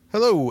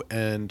Hello,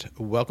 and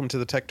welcome to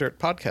the Tech Dirt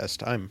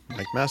Podcast. I'm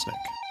Mike Masnick.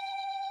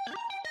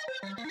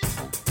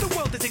 The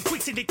world is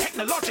increasingly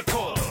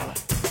technological,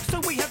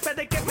 so we had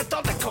better get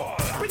methodical.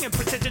 Bringing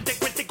precision to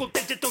critical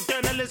digital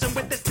journalism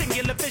with the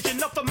singular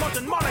vision of a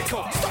modern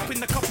monocle.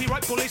 Stopping the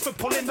copyright bullies from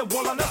pulling the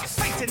wool on us.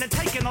 Facing and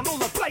taking on all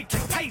the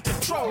blatant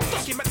patent trolls.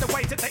 Document the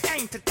ways that they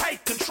aim to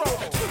take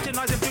control.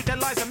 Scrutinise and view their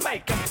lies and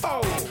make them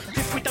fold.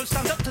 If we don't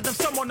stand up to them,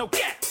 someone will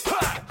get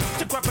hurt.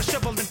 To grab a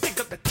shovel and dig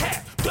up the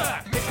tech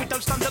dirt. If we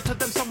don't stand up to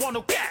them, someone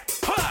will get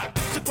hurt.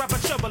 To grab a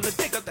shovel and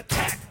dig up the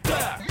tech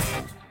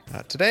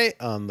dirt. Today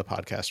on the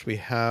podcast, we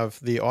have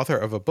the author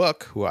of a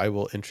book who I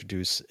will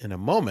introduce in a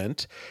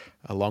moment,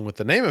 along with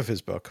the name of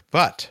his book.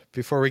 But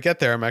before we get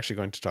there, I'm actually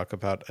going to talk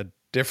about a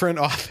different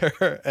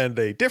author and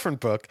a different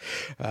book,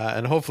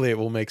 and hopefully it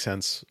will make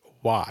sense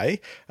why.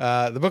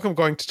 The book I'm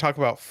going to talk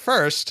about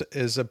first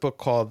is a book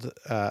called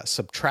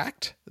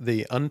Subtract,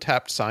 The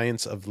Untapped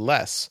Science of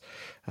Less,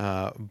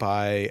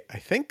 by, I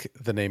think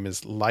the name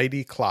is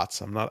Leidy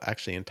Klotz. I'm not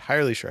actually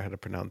entirely sure how to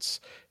pronounce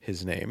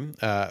his name.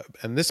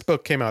 And this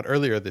book came out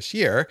earlier this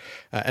year.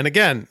 And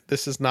again,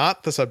 this is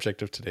not the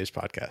subject of today's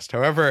podcast.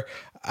 However,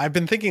 I've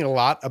been thinking a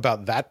lot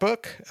about that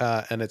book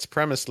and its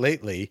premise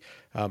lately,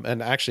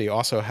 and actually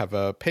also have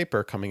a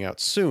paper coming out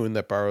soon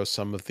that borrows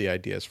some of the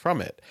ideas from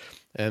it.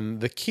 And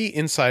the key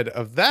insight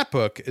of that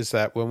book is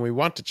that when we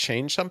want to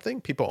change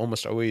something, people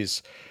almost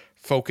always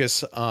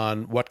focus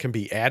on what can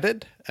be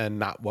added and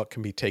not what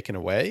can be taken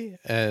away.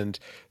 And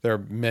there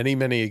are many,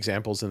 many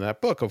examples in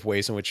that book of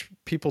ways in which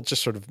people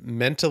just sort of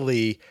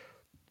mentally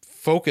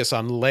focus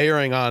on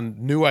layering on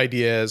new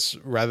ideas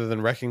rather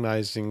than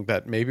recognizing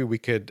that maybe we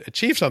could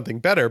achieve something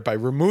better by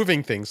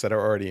removing things that are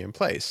already in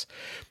place.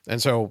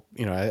 And so,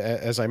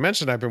 as I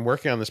mentioned, I've been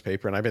working on this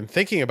paper and I've been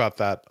thinking about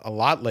that a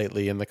lot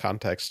lately in the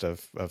context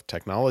of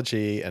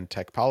technology and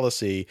tech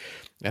policy,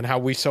 and how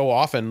we so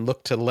often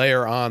look to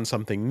layer on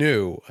something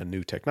new, a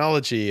new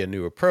technology, a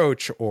new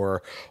approach,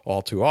 or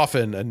all too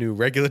often a new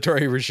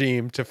regulatory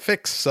regime to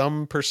fix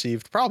some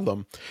perceived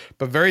problem.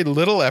 But very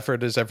little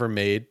effort is ever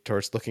made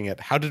towards looking at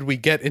how did we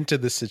get into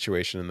this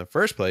situation in the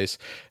first place,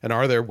 and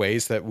are there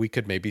ways that we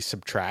could maybe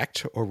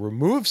subtract or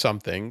remove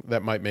something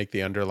that might make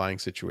the underlying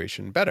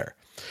situation better.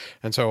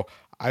 And so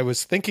I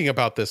was thinking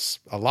about this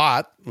a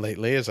lot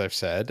lately, as I've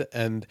said,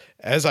 and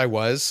as I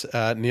was,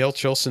 Neil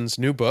Chilson's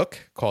new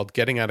book called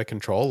Getting Out of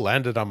Control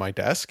landed on my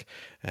desk.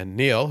 And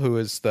Neil, who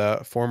is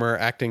the former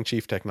acting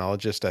chief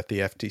technologist at the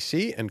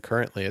FTC and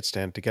currently at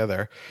Stand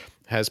Together,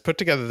 has put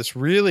together this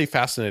really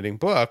fascinating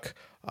book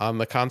on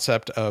the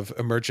concept of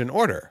emergent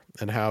order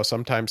and how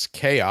sometimes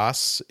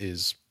chaos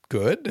is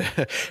good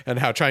and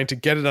how trying to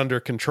get it under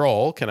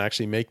control can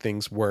actually make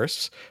things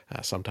worse,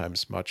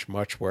 sometimes much,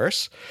 much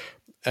worse.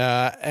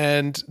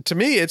 And to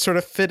me, it sort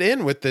of fit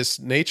in with this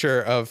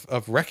nature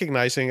of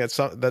recognizing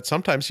that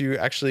sometimes you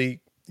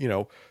actually,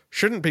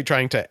 shouldn't be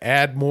trying to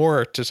add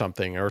more to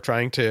something or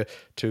trying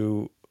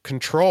to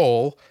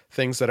control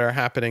things that are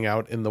happening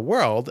out in the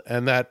world,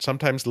 and that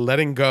sometimes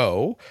letting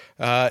go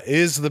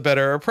is the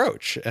better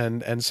approach,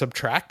 and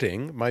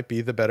subtracting might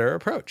be the better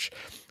approach.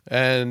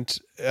 And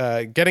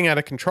Getting Out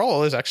of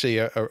Control is actually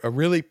a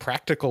really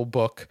practical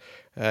book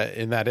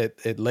in that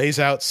it lays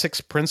out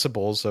 6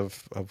 principles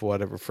of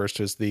what it refers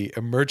to as the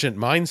emergent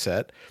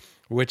mindset,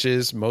 which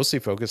is mostly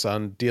focused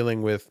on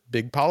dealing with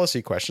big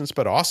policy questions,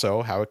 but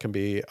also how it can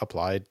be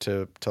applied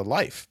to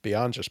life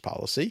beyond just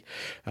policy.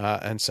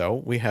 And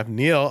so we have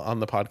Neil on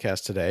the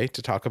podcast today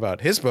to talk about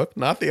his book,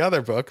 not the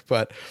other book,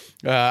 but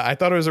I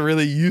thought it was a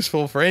really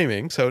useful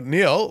framing. So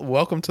Neil,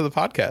 welcome to the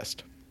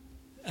podcast.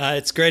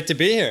 It's great to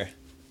be here.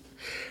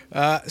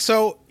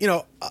 So,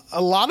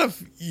 a lot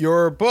of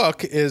your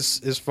book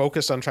is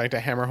focused on trying to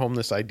hammer home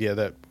this idea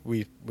that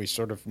we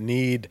sort of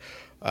need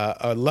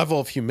a level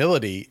of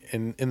humility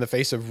in the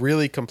face of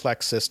really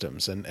complex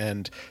systems.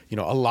 And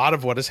a lot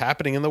of what is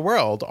happening in the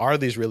world are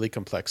these really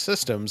complex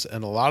systems.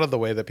 And a lot of the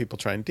way that people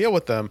try and deal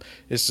with them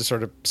is to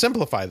sort of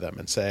simplify them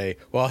and say,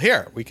 well,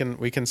 here, we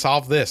can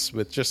solve this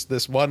with just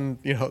this one,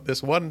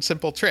 this one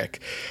simple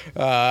trick.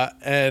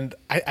 And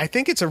I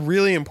think it's a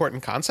really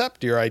important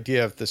concept, your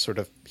idea of this sort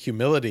of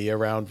humility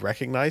around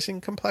recognizing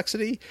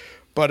complexity.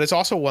 But it's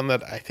also one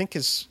that I think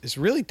is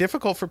really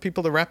difficult for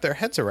people to wrap their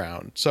heads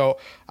around. So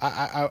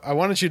I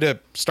wanted you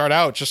to start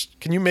out, just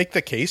can you make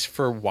the case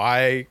for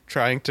why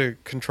trying to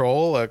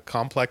control a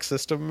complex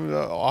system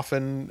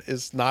often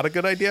is not a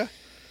good idea?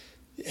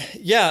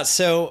 Yeah,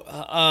 so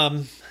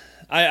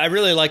I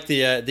really like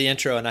the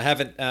intro, and I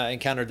haven't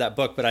encountered that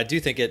book, but I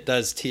do think it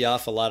does tee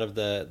off a lot of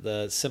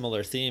the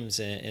similar themes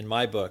in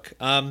my book.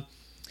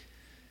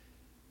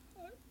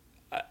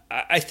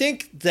 I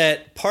think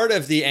that part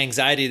of the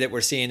anxiety that we're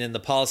seeing in the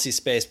policy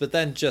space, but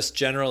then just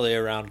generally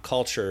around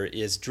culture,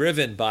 is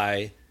driven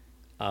by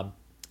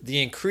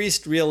the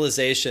increased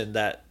realization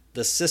that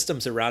the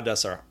systems around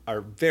us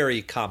are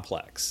very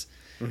complex.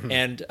 Mm-hmm.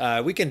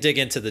 And we can dig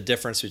into the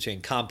difference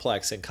between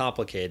complex and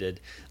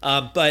complicated.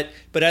 But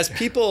as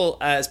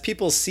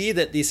people see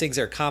that these things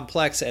are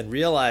complex and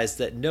realize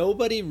that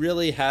nobody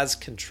really has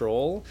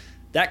control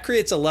that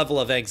creates a level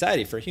of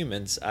anxiety for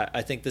humans.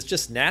 I think that's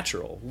just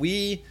natural.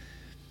 We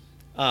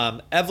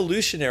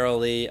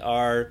evolutionarily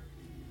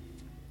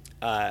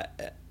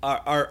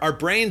our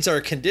brains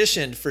are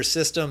conditioned for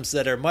systems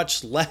that are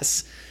much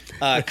less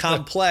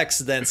complex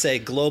than, say,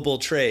 global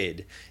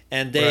trade,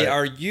 and they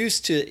are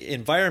used to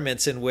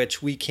environments in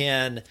which we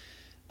can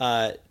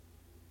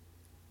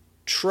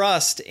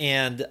trust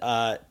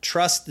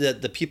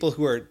the people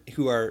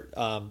who are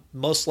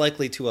most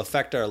likely to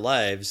affect our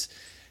lives,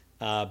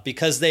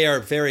 because they are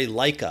very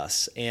like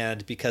us,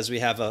 and because we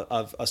have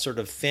a sort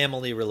of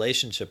family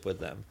relationship with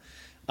them.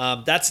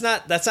 That's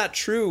not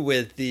true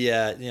with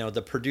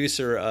the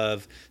producer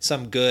of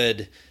some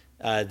good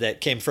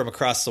that came from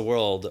across the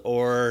world,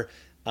 or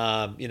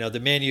the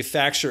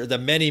manufacturer, the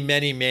many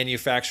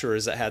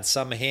manufacturers that had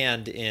some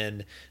hand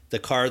in the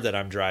car that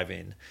I'm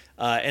driving,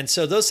 and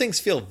so those things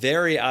feel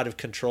very out of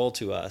control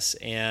to us.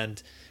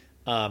 And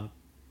I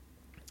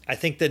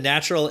think the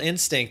natural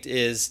instinct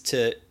is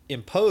to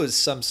impose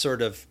some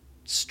sort of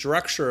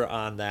structure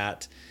on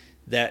that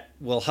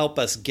will help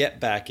us get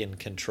back in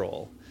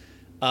control.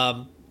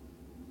 But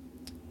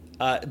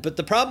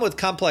the problem with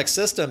complex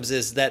systems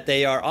is that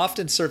they are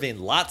often serving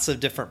lots of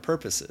different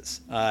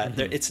purposes.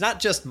 It's not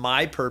just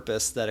my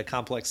purpose that a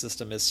complex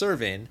system is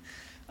serving.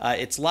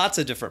 It's lots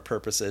of different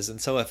purposes.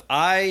 And so if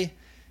I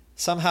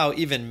somehow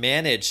even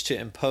manage to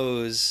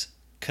impose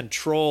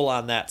control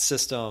on that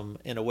system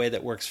in a way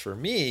that works for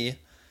me,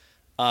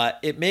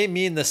 it may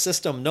mean the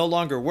system no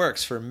longer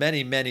works for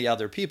many, many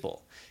other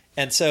people.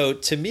 And so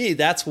to me,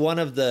 that's one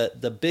of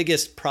the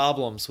biggest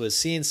problems with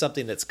seeing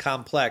something that's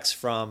complex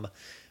from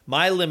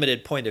my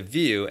limited point of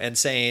view and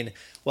saying,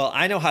 well,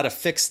 I know how to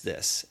fix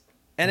this.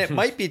 And it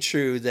might be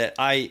true that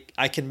I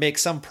can make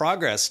some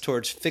progress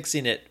towards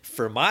fixing it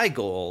for my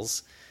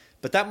goals,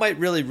 but that might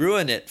really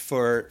ruin it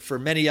for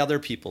many other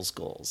people's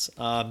goals.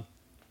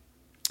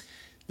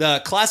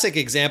 The classic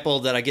example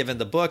that I give in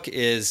the book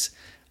is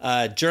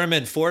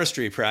German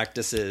forestry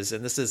practices.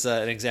 And this is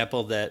an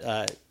example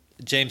that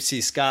James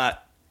C.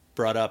 Scott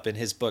brought up in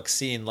his book,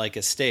 Seeing Like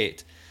a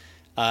State.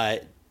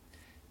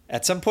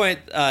 At some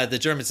point, the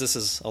Germans, this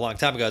is a long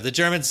time ago, the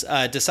Germans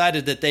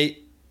decided that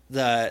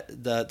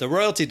the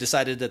royalty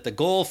decided that the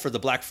goal for the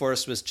Black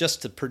Forest was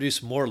just to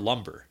produce more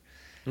lumber.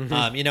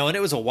 And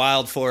it was a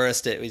wild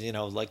forest. It was,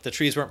 like the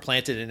trees weren't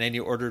planted in any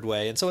ordered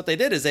way. And so what they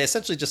did is they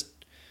essentially just,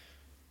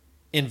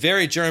 in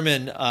very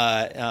German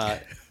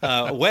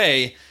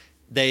way,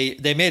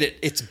 they made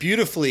it's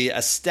beautifully,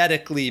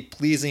 aesthetically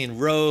pleasing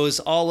rows,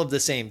 all of the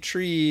same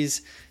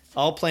trees,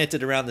 all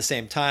planted around the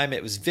same time.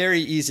 It was very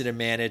easy to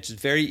manage,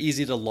 very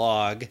easy to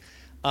log,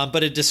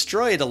 but it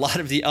destroyed a lot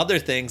of the other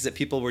things that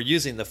people were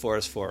using the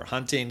forest for: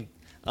 hunting,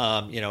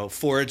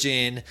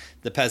 foraging,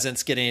 the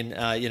peasants getting,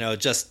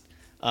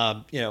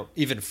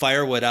 even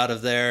firewood out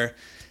of there.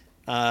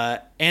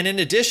 And in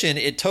addition,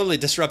 it totally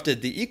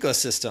disrupted the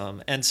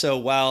ecosystem. And so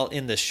while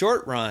in the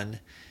short run,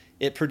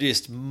 it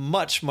produced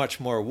much, much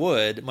more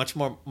wood, much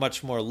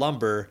more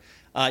lumber,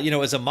 it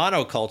was a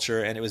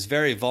monoculture, and it was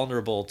very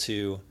vulnerable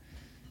to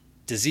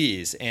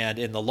disease. And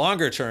in the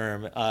longer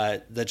term,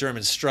 the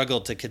Germans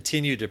struggled to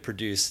continue to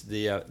produce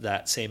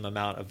that same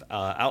amount of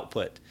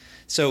output.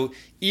 So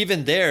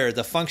even there,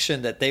 the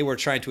function that they were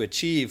trying to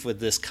achieve with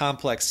this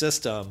complex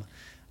system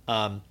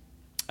got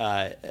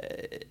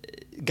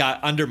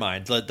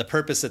undermined. The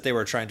purpose that they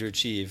were trying to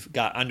achieve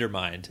got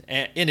undermined,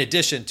 in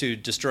addition to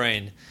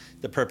destroying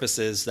the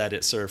purposes that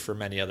it served for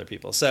many other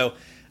people. So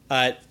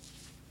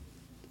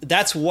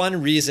that's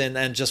one reason,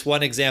 and just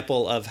one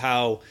example of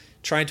how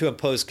trying to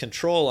impose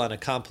control on a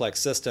complex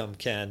system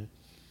can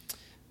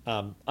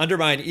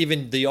undermine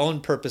even the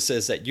own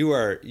purposes that you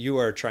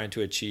are trying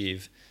to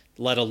achieve,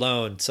 let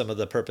alone some of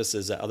the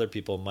purposes that other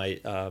people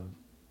might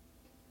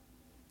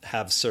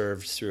have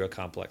served through a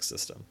complex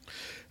system.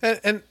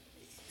 And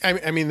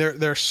I mean,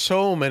 there are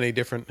so many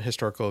different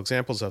historical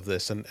examples of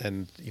this,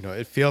 and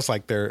it feels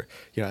like they're,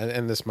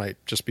 and this might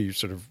just be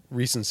sort of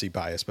recency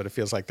bias, but it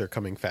feels like they're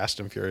coming fast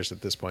and furious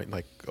at this point,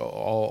 like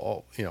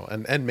all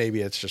and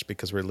maybe it's just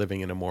because we're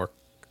living in a more,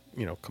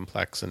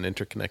 complex and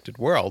interconnected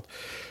world.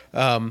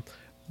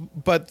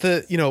 But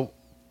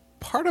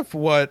part of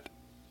what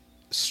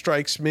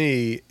strikes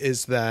me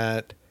is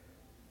that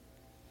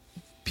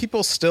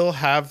people still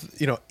have,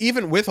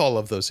 even with all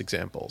of those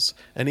examples,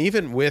 and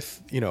even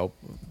with,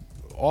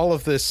 all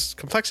of this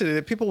complexity,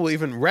 that people will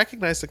even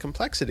recognize the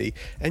complexity,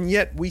 and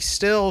yet we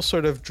still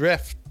sort of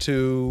drift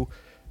to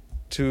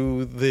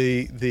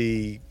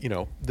the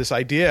this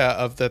idea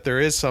of that there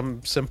is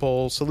some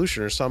simple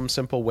solution or some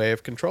simple way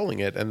of controlling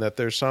it, and that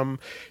there's some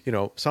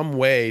some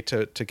way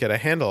to get a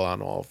handle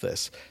on all of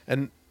this.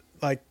 And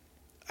like,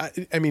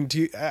 I mean,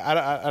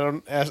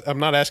 I'm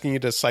not asking you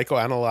to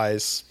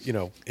psychoanalyze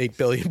 8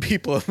 billion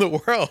people in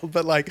the world,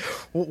 but like,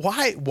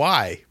 why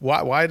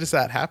does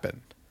that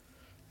happen?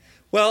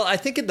 Well, I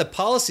think in the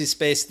policy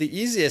space, the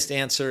easiest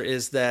answer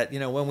is that,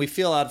 when we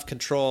feel out of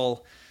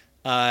control,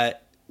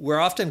 we're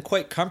often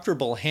quite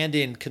comfortable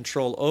handing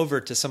control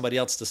over to somebody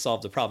else to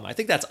solve the problem. I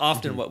think that's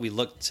often what we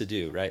look to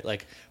do, right?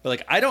 Like we're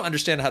like, I don't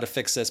understand how to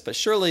fix this, but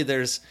surely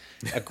there's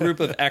a group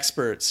of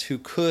experts who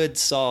could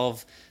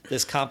solve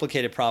this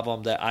complicated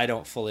problem that I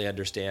don't fully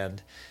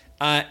understand.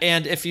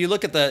 And if you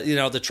look at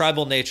the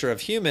tribal nature of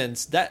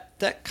humans,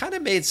 that kind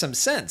of made some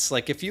sense.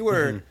 Like if you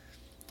were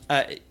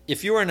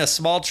in a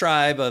small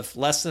tribe of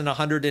less than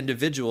 100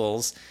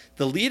 individuals,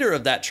 the leader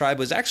of that tribe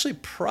was actually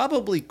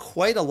probably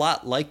quite a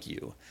lot like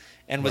you,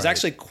 and was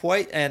actually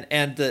quite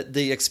and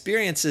the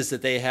experiences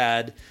that they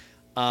had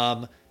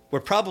were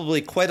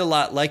probably quite a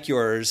lot like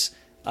yours,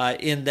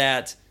 in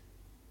that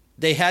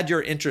they had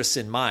your interests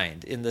in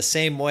mind in the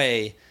same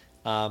way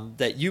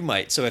that you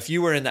might. So if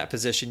you were in that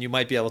position, you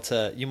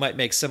might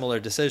make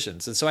similar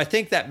decisions. And so I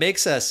think that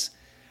makes us,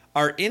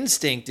 our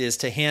instinct is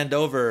to hand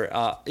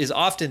over, is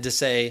often to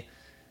say,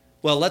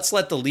 well, let's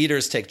let the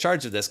leaders take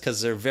charge of this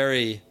because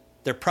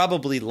they're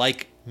probably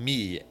like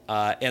me,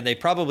 and they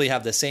probably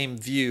have the same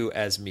view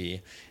as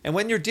me. And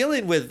when you're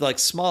dealing with like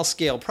small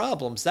scale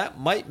problems, that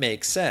might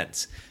make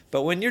sense.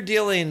 But when you're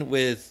dealing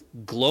with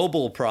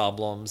global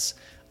problems,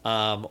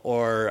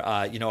 or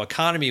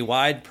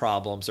economy-wide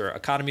problems or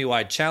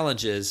economy-wide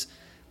challenges,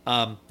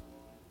 the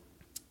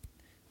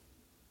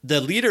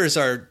leaders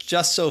are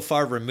just so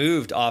far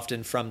removed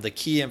often from the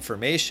key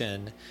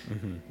information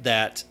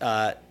that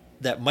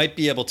might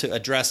be able to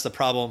address the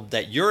problem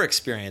that you're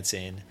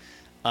experiencing,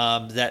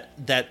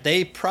 that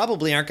they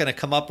probably aren't going to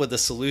come up with a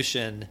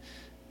solution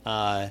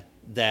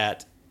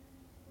that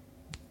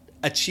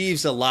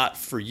achieves a lot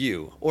for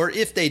you. Or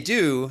if they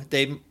do,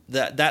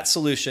 that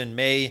solution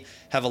may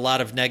have a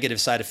lot of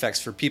negative side effects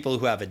for people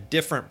who have a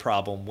different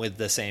problem with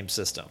the same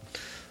system.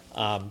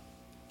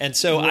 And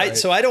so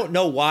I don't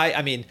know why.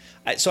 I mean,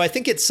 so I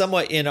think it's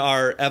somewhat in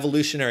our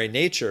evolutionary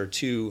nature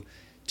to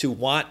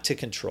want to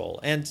control.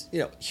 And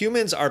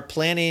humans are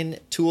planning,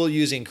 tool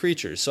using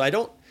creatures.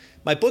 So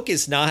my book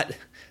is not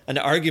an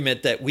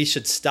argument that we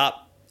should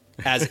stop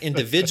as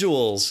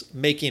individuals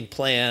making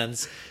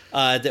plans,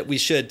 that we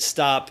should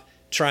stop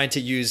trying to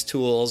use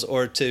tools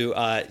or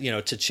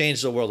to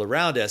change the world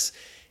around us.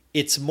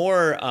 It's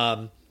more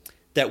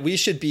that we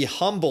should be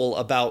humble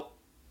about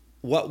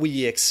what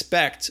we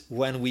expect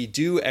when we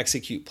do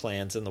execute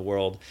plans in the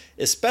world,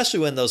 especially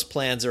when those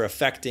plans are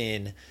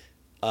affecting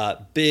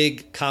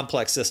big,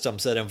 complex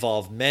systems that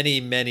involve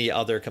many, many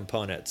other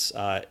components,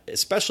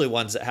 especially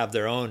ones that have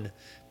their own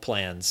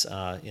plans,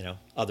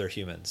 other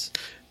humans.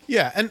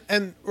 Yeah,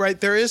 and right,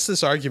 there is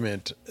this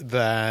argument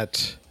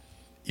that,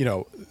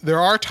 there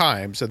are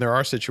times and there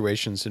are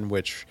situations in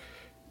which,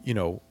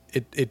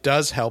 it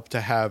does help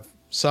to have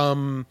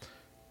some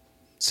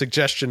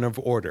suggestion of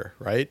order,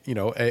 right?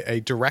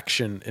 A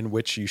direction in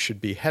which you should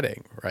be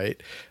heading,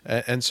 right?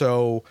 And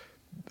so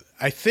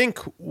I think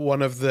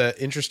one of the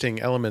interesting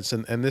elements,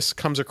 and this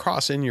comes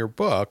across in your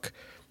book,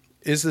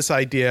 is this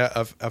idea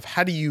of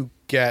how do you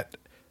get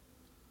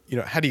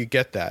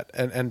that?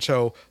 And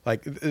so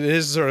like it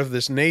is sort of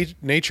this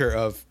nature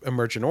of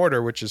emergent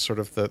order, which is sort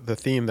of the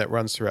theme that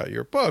runs throughout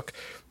your book,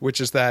 which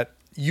is that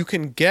you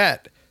can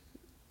get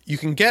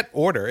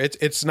order.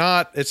 It's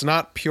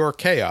not pure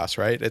chaos,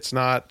 right? It's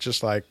not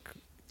just like,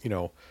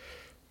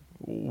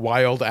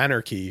 wild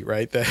anarchy,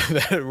 right?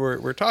 That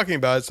we're talking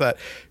about. It's that,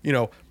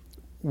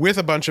 with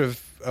a bunch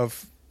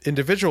of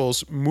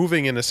individuals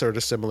moving in a sort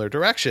of similar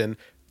direction,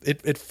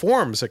 it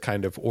forms a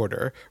kind of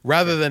order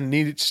rather than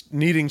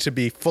needing to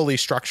be fully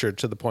structured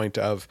to the point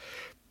of,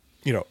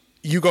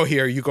 you go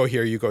here, you go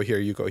here, you go here,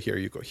 you go here,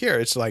 you go here.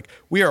 It's like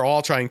we are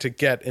all trying to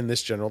get in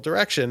this general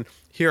direction.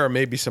 Here are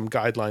maybe some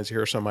guidelines.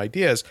 Here are some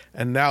ideas.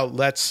 And now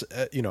let's,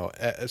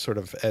 sort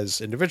of as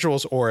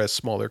individuals or as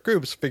smaller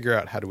groups, figure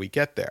out how do we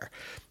get there.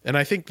 And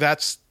I think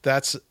that's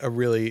a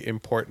really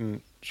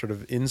important sort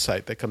of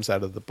insight that comes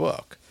out of the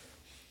book.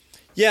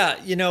 Yeah,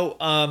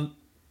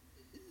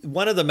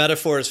 one of the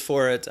metaphors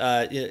for it,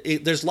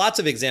 there's lots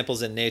of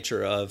examples in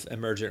nature of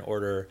emergent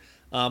order.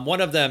 One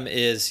of them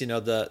is,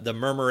 the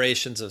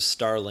murmurations of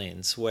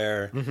starlings,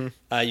 where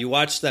you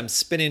watch them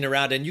spinning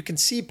around and you can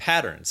see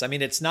patterns. I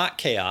mean, it's not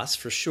chaos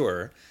for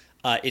sure.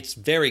 It's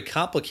very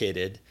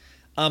complicated.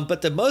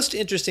 But the most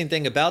interesting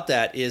thing about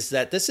that is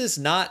that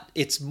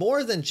it's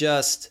more than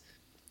just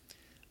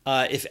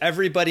if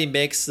everybody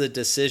makes the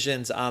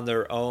decisions on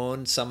their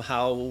own,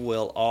 somehow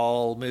we'll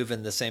all move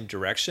in the same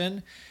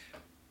direction.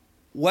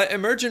 What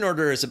emergent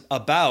order is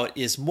about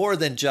is more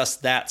than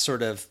just that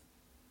sort of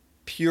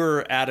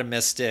pure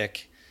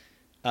atomistic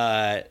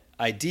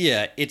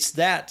idea. It's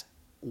that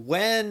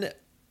when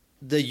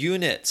the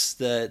units,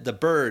 the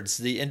birds,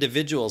 the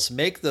individuals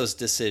make those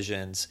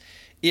decisions,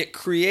 it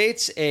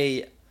creates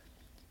a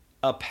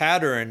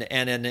pattern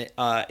and an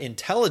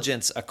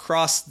intelligence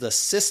across the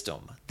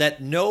system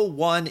that no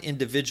one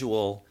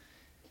individual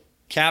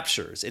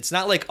captures. It's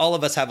not like all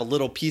of us have a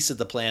little piece of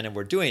the plan and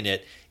we're doing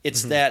it.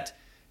 It's that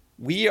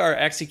we are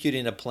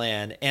executing a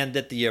plan, and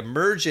that the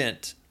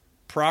emergent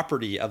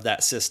property of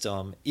that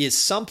system is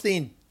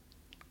something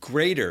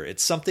greater.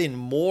 It's something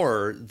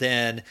more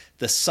than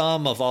the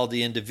sum of all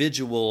the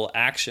individual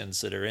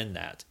actions that are in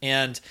that.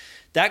 And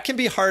that can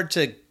be hard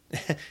to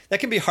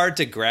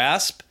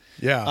grasp.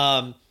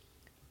 Yeah.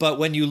 But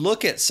when you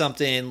look at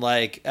something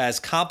like as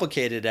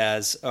complicated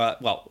as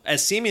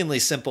as seemingly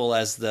simple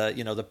as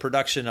the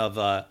production of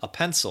a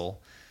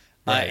pencil,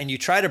 Right. and you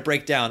try to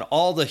break down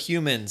all the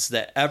humans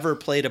that ever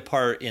played a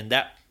part in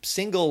that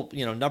single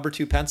number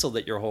 2 pencil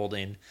that you're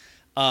holding,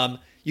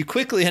 you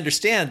quickly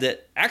understand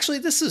that actually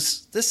this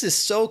is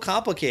so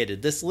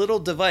complicated. This little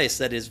device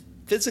that is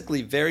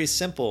physically very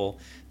simple,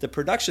 the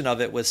production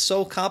of it was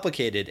so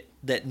complicated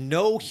that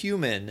no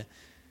human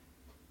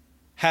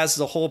has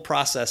the whole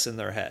process in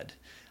their head.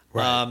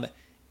 Right.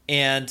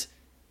 And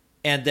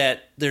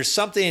that there's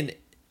something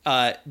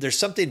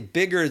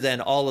bigger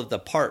than all of the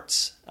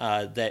parts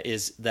that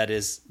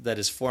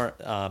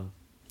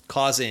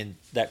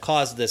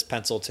caused this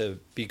pencil to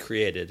be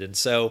created. And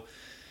so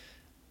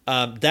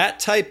that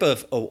type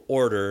of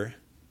order,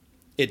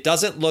 it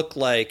doesn't look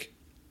like,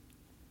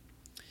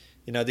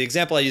 the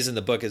example I use in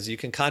the book is you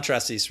can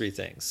contrast these 3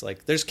 things.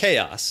 Like there's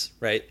chaos,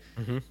 right?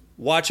 Mm-hmm.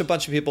 Watch a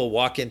bunch of people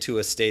walk into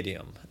a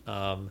stadium.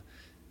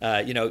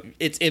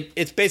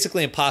 It's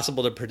basically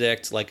impossible to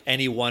predict like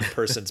any one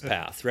person's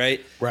path, right?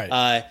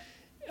 Right.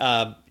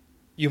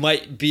 You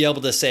might be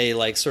able to say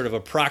like sort of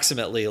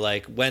approximately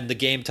like when the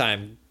game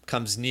time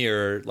comes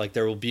near, like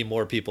there will be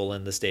more people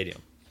in the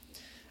stadium.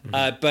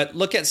 Mm-hmm. But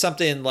look at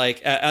something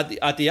like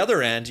at the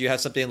other end, you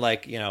have something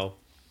like,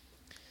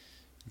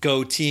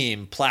 Go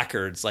Team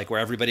placards, like where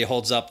everybody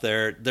holds up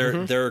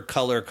their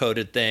color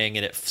coded thing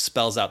and it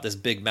spells out this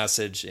big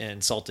message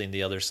insulting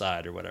the other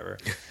side or whatever.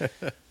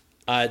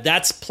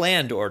 That's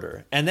planned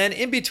order. And then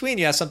in between,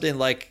 you have something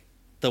like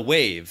the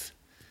wave,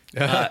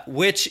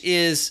 which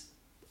is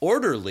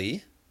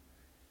orderly,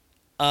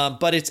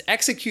 but it's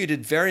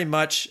executed very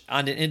much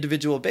on an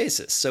individual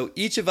basis. So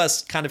each of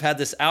us kind of had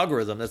this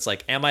algorithm that's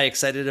like, am I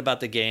excited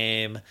about the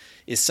game?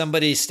 Is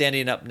somebody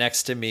standing up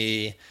next to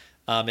me?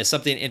 Is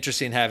something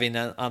interesting having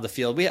on the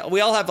field? We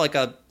all have like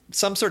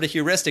some sort of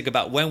heuristic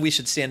about when we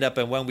should stand up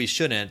and when we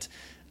shouldn't.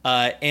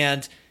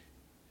 And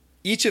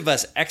each of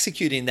us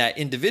executing that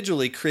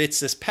individually creates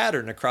this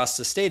pattern across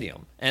the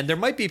stadium. And there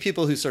might be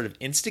people who sort of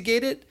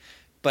instigate it,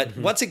 but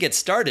once it gets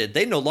started,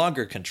 they no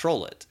longer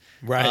control it.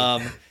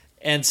 Right.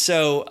 And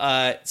so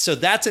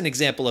that's an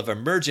example of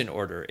emergent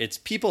order. It's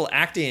people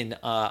acting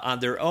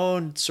on their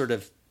own sort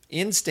of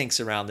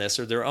instincts around this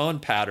or their own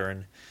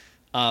pattern,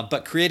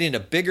 but creating a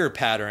bigger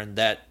pattern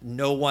that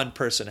no one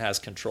person has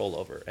control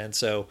over. And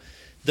so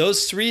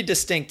those 3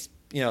 distinct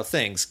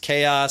things,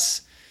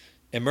 chaos,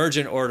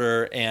 emergent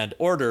order, and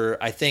order,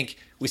 I think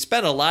we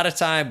spend a lot of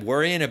time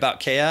worrying about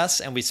chaos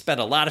and we spend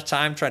a lot of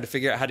time trying to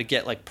figure out how to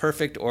get like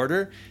perfect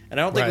order. And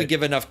I don't think we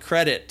give enough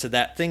credit to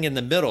that thing in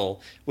the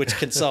middle, which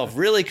can solve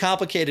really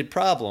complicated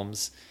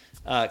problems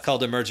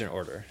called emergent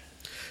order.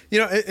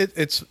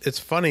 It's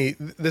funny.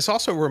 This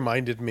also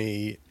reminded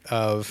me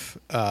of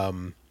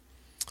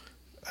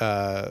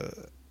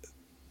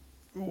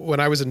when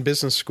I was in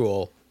business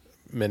school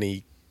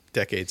many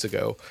decades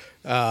ago.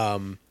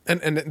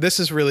 And this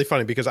is really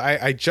funny because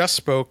I just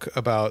spoke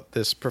about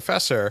this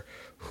professor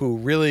who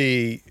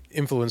really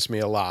influenced me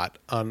a lot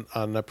on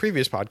a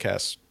previous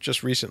podcast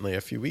just recently,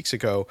 a few weeks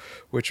ago,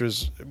 which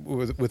was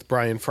with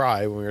Brian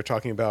Fry when we were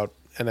talking about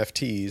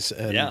NFTs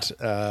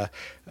and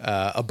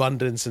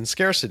abundance and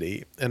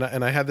scarcity. And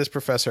I had this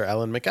professor,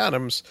 Alan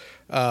McAdams,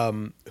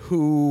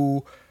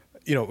 who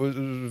was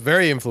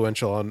very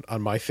influential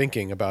on my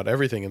thinking about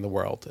everything in the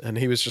world. And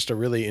he was just a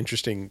really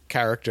interesting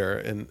character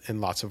in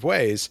lots of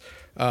ways.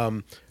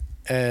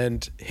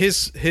 And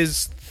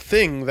his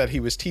thing that he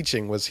was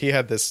teaching was he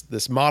had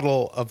this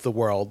model of the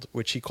world,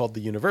 which he called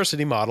the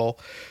university model.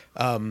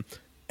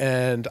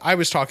 And I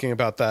was talking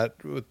about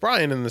that with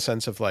Brian in the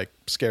sense of like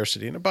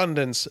scarcity and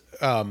abundance.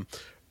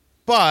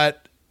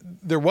 But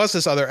there was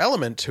this other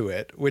element to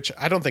it, which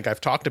I don't think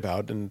I've talked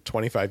about in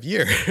 25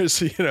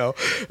 years,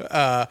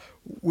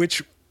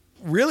 which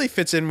really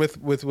fits in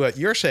with what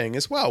you're saying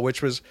as well,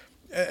 which was,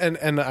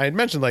 and I had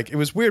mentioned, like, it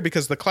was weird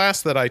because the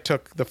class that I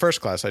took, the first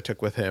class I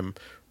took with him,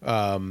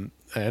 I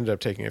ended up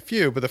taking a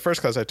few, but the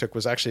first class I took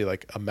was actually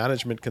like a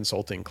management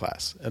consulting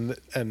class.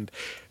 And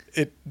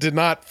it did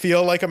not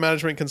feel like a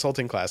management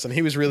consulting class. And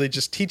he was really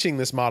just teaching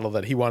this model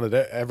that he wanted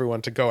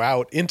everyone to go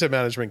out into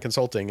management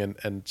consulting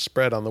and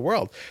spread on the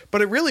world.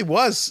 But it really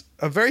was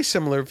a very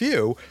similar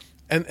view.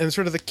 And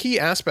sort of the key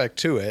aspect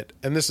to it,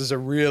 and this is a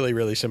really,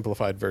 really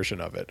simplified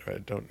version of it, I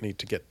don't need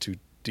to get too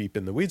deep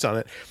in the weeds on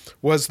it,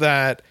 was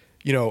that,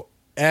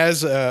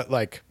 as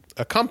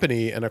a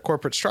company and a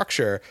corporate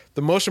structure,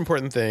 the most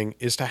important thing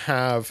is to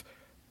have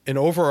an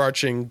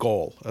overarching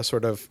goal, a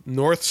sort of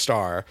North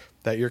Star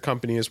that your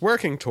company is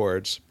working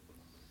towards.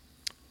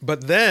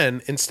 But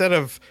then instead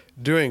of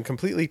doing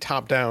completely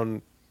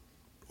top-down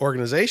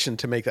organization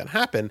to make that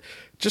happen,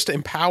 just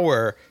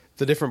empower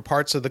the different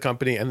parts of the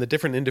company and the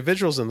different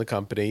individuals in the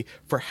company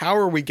for how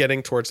are we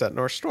getting towards that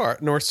North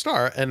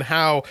Star, and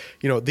how,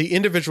 the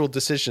individual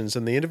decisions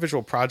and the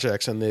individual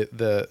projects and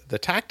the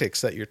tactics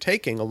that you're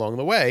taking along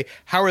the way,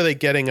 how are they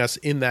getting us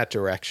in that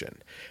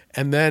direction?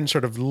 And then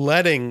sort of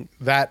letting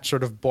that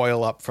sort of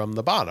boil up from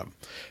the bottom.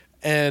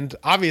 And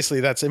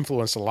obviously that's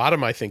influenced a lot of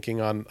my thinking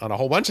on a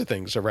whole bunch of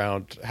things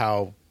around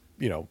how,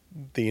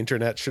 the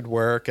internet should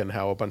work and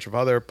how a bunch of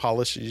other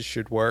policies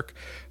should work.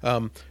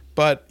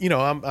 But,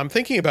 I'm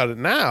thinking about it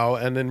now,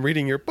 and then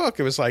reading your book,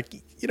 it was like,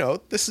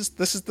 this is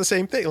the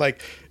same thing.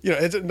 Like,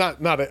 it's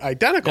not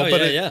identical,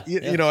 but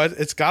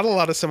it's got a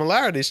lot of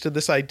similarities to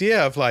this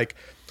idea of like,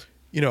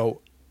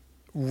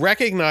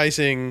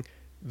 recognizing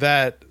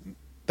that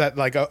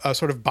like a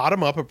sort of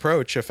bottom up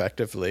approach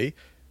effectively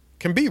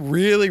can be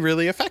really,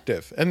 really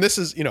effective. And this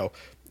is,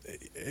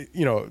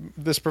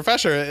 this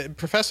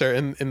professor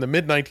in the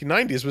mid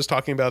 1990s was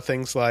talking about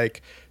things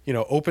like,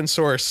 open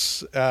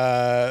source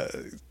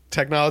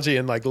technology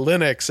and like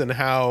Linux, and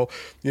how,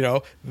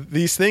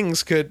 these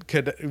things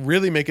could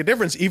really make a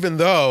difference, even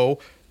though,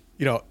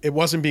 it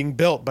wasn't being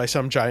built by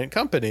some giant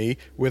company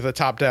with a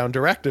top-down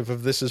directive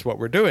of this is what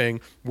we're doing.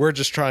 We're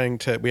just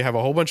we have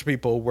a whole bunch of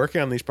people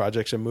working on these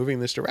projects and moving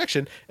this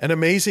direction, and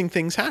amazing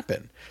things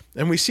happen.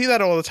 And we see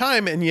that all the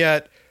time, and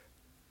yet,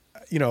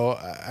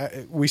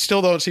 we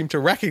still don't seem to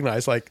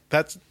recognize like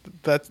that's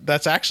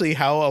actually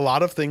how a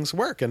lot of things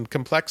work, and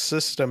complex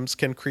systems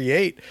can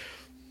create,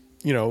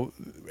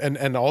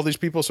 and all these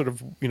people sort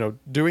of,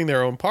 doing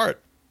their own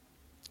part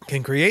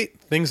can create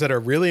things that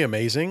are really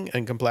amazing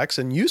and complex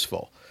and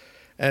useful.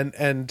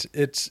 And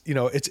it's,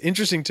 it's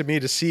interesting to me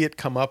to see it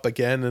come up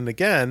again and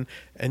again,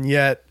 and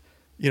yet,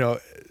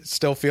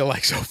 still feel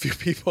like so few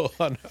people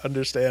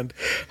understand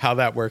how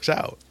that works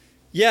out.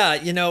 Yeah.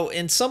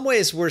 In some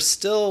ways we're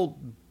still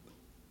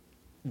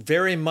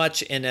very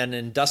much in an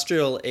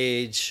industrial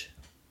age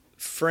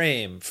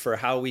frame for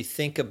how we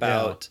think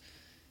about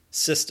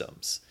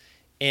systems.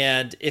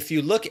 And if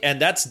you look,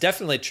 and that's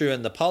definitely true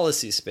in the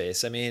policy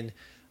space. I mean,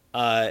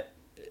 the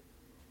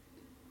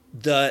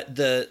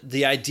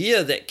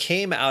idea that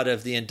came out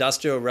of the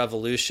Industrial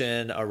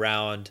Revolution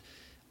around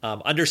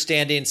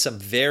understanding some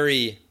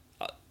very,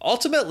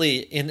 ultimately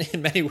in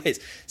many ways,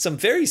 some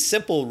very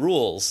simple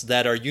rules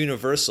that are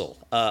universal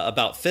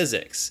about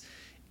physics,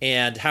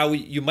 and how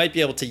you might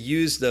be able to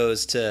use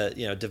those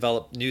to,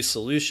 develop new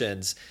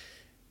solutions.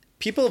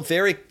 People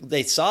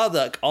they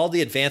saw all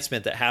the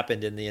advancement that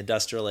happened in the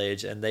industrial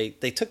age, and they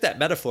took that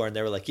metaphor and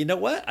they were like, you know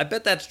what? I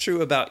bet that's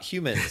true about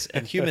humans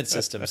and human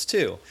systems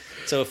too.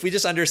 So if we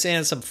just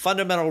understand some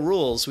fundamental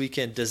rules, we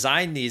can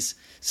design these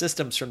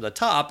systems from the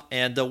top,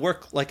 and they'll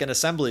work like an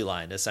assembly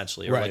line,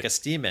 essentially, or like a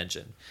steam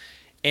engine.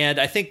 And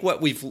I think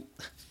what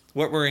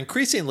we're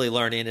increasingly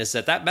learning is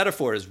that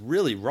metaphor is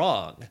really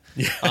wrong.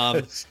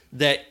 Yes.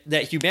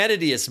 That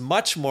humanity is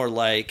much more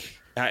like,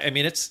 I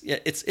mean,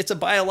 it's a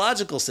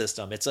biological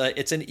system. It's an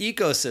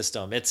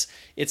ecosystem.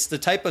 It's the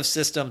type of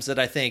systems that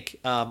I think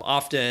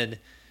often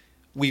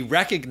we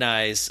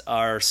recognize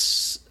are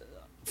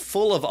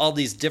full of all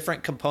these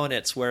different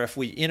components, where if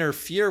we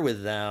interfere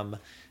with them,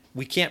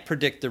 we can't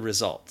predict the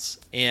results.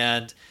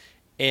 And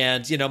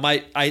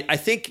I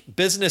think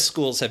business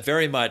schools have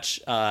very much.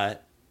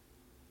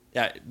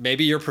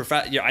 Maybe your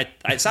professor.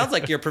 It sounds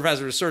like your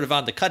professor was sort of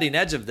on the cutting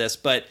edge of this,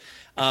 but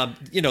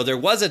there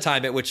was a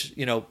time at which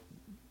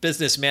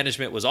business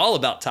management was all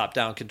about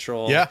top-down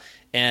control,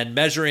 and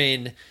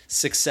measuring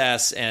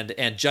success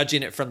and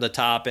judging it from the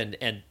top,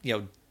 and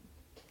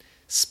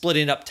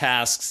splitting up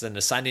tasks and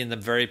assigning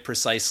them very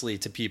precisely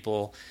to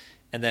people,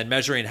 and then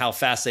measuring how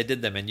fast they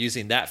did them and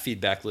using that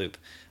feedback loop.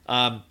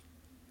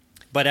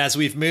 But as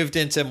we've moved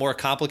into more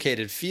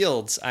complicated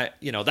fields,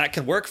 that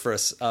can work for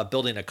us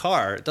building a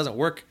car. It doesn't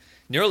work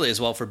nearly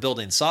as well for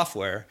building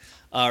software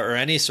or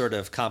any sort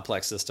of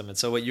complex system. And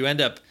so what you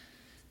end up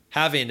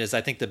having is,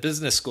 I think the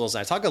business schools, and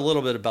I talk a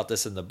little bit about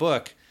this in the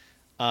book,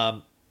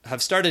 have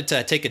started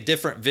to take a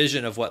different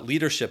vision of what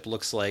leadership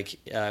looks like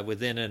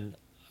within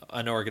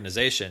an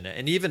organization.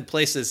 And even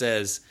places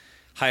as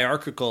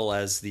hierarchical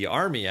as the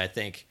Army, I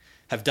think,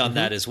 have done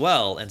that as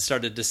well, and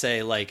started to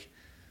say, like,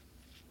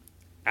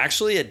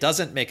 actually, it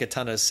doesn't make a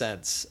ton of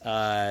sense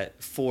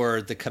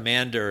for the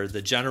commander,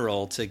 the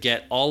general, to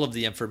get all of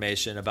the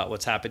information about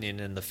what's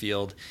happening in the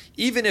field,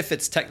 even if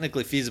it's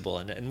technically feasible.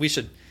 And we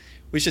should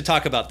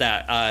talk about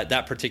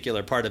that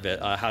particular part of it.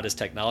 How does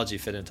technology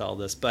fit into all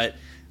this? But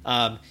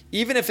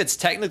even if it's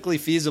technically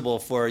feasible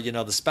for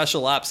the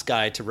special ops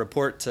guy to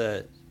report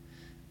to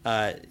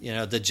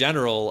the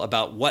general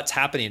about what's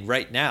happening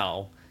right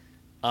now,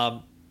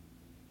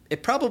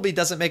 it probably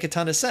doesn't make a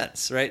ton of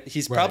sense, right?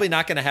 He's probably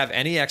not going to have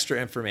any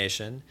extra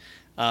information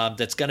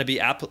that's going to be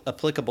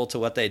applicable to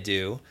what they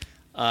do.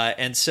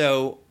 And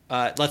so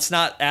let's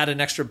not add an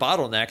extra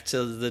bottleneck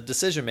to the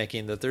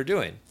decision-making that they're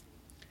doing.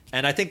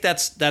 And I think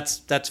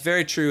that's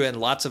very true in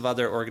lots of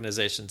other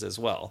organizations as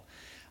well.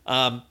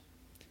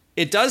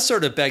 It does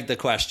sort of beg the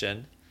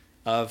question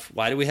of,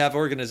 why do we have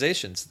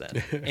organizations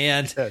then?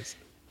 And yes.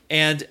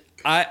 and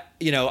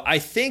I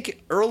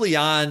think early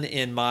on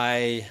in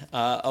my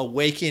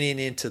awakening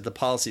into the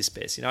policy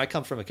space, I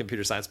come from a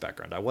computer science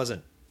background. I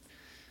wasn't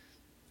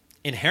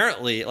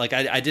inherently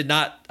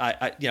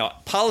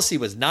policy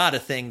was not a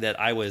thing that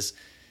I was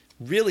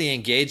really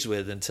engaged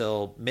with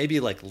until maybe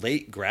like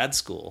late grad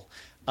school.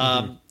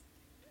 And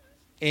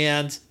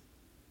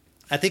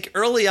I think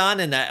early on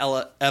in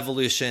that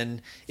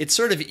evolution, it's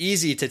sort of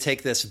easy to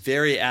take this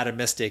very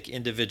atomistic,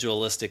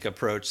 individualistic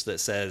approach that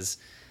says,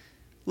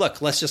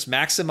 look, let's just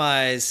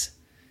maximize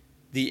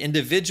the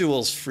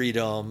individual's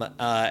freedom,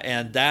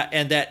 and that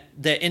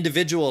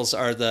individuals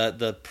are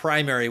the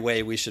primary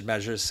way we should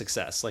measure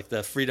success, like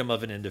the freedom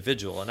of an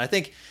individual. And I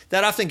think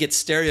that often gets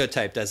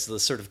stereotyped as the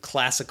sort of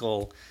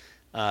classical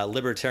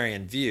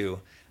libertarian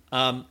view.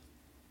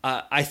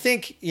 I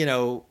think,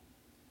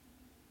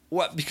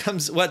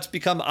 what's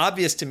become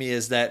obvious to me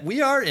is that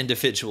we are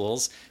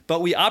individuals,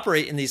 but we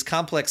operate in these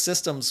complex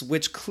systems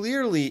which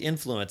clearly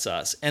influence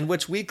us and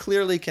which we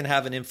clearly can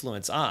have an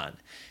influence on.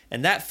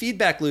 And that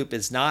feedback loop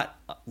is not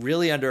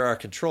really under our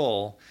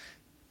control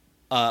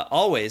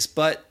always,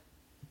 but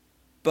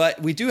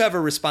we do have a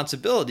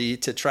responsibility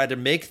to try to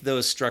make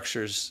those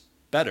structures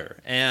better.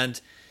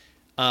 And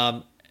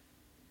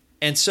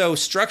so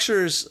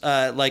structures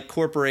like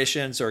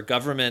corporations or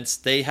governments,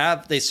 they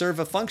serve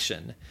a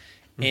function.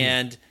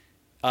 And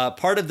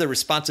part of the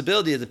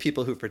responsibility of the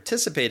people who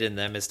participate in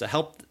them is to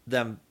help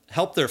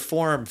their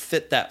form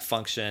fit that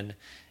function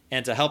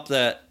and to help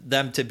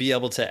them to be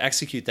able to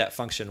execute that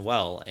function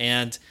well.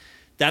 And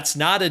that's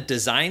not a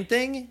design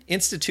thing.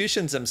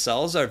 Institutions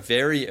themselves are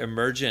very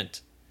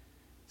emergent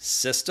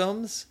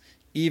systems.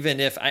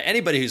 Even if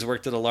anybody who's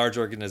worked at a large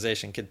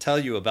organization can tell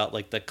you about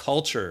like the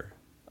culture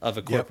of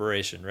a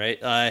corporation, right?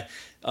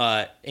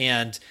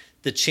 And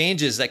the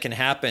changes that can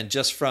happen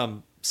just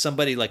from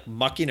somebody like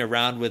mucking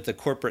around with the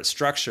corporate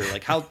structure,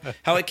 like how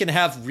it can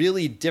have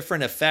really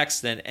different effects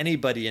than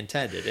anybody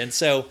intended. And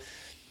so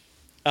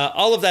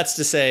all of that's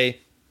to say,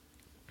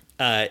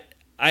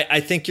 I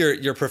think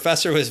your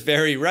professor was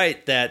very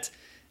right that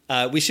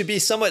we should be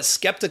somewhat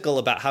skeptical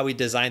about how we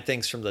design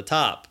things from the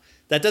top.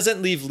 That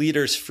doesn't leave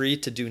leaders free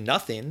to do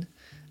nothing,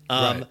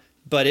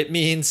 but it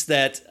means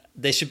that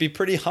they should be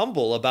pretty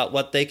humble about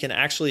what they can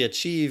actually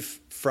achieve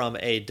from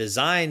a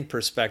design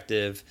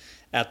perspective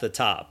at the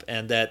top,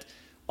 and that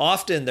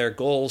often their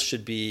goals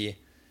should be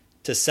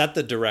to set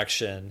the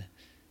direction,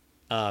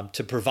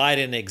 to provide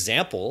an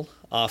example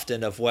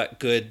often of what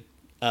good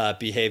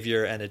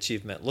behavior and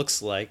achievement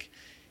looks like,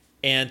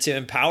 and to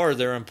empower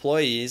their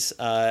employees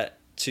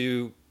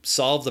to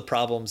solve the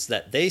problems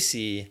that they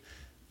see,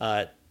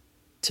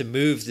 to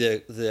move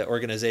the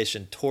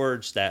organization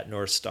towards that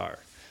North Star.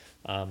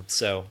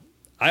 So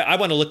I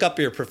want to look up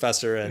your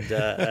professor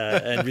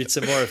and read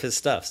some more of his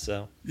stuff.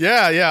 So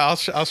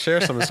I'll share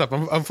some of the stuff.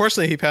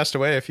 Unfortunately, he passed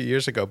away a few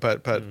years ago,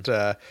 but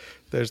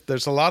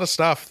there's a lot of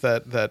stuff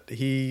that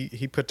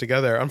he put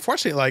together.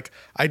 Unfortunately, like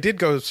I did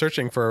go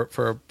searching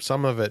for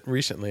some of it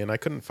recently, and I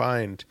couldn't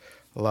find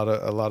a lot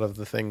of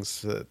the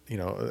things that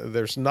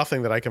there's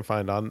nothing that I can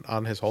find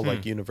on his whole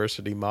like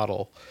university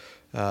model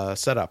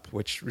setup,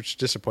 which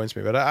disappoints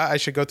me. But I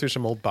should go through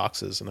some old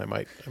boxes, and I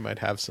might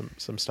have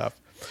some stuff.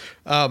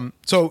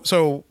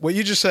 So what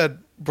you just said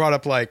brought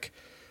up like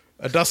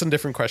a dozen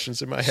different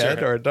questions in my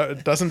head, or a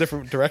dozen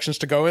different directions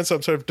to go in. So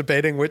I'm sort of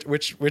debating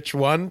which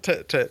one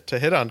to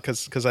hit on,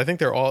 because I think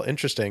they're all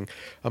interesting.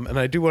 And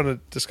I do want to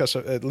discuss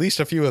at least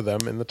a few of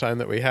them in the time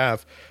that we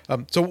have.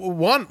 So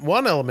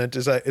one element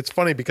is that it's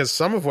funny because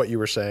some of what you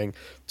were saying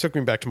took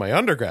me back to my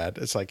undergrad.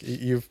 It's like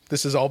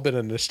this has all been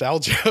a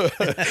nostalgia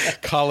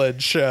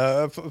college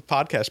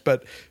podcast,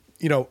 but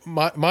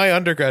my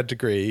undergrad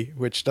degree,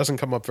 which doesn't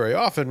come up very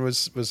often,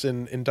 was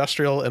in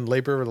industrial and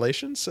labor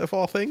relations, of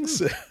all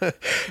things.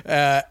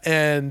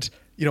 And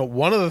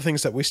one of the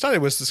things that we studied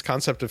was this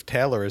concept of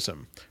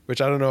Taylorism,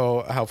 which I don't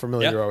know how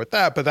familiar you are with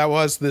that, but that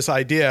was this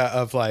idea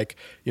of like,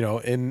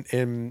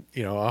 in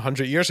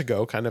 100 years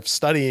ago, kind of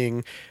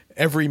studying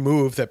every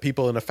move that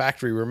people in a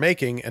factory were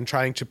making and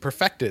trying to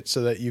perfect it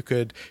so that you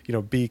could,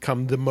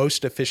 become the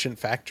most efficient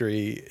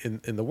factory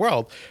in the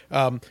world.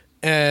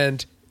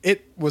 And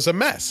it was a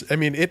mess. I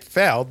mean, it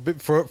failed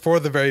for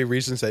the very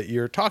reasons that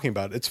you're talking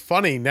about. It's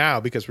funny now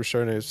because we're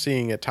sort of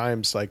seeing at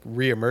times like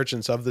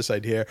reemergence of this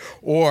idea,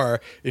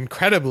 or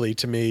incredibly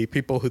to me,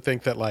 people who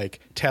think that like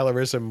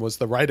Taylorism was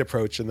the right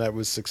approach and that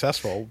was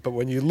successful. But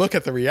when you look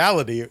at the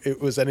reality, it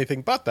was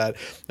anything but that.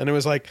 And it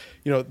was like,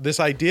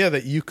 this idea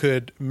that you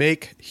could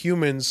make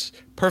humans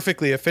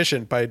perfectly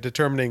efficient by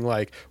determining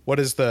like what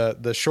is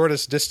the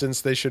shortest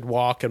distance they should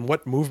walk and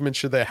what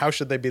movement how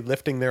should they be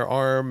lifting their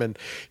arm, and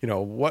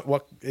what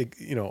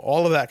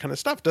all of that kind of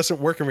stuff doesn't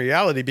work in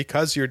reality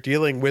because you're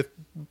dealing with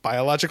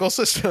biological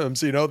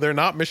systems. They're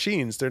not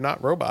machines, they're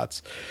not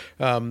robots,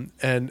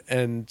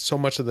 and so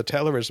much of the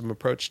Taylorism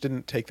approach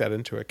didn't take that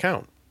into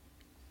account.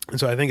 And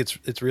so I think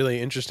it's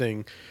really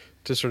interesting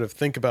to sort of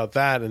think about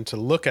that and to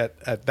look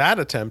at that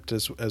attempt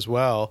as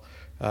well,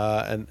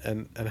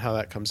 and how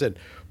that comes in.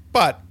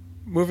 But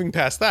moving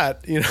past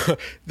that,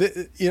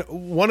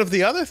 one of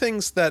the other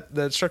things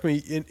that struck me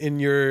in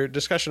your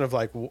discussion of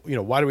like,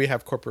 why do we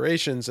have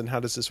corporations and how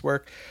does this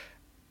work?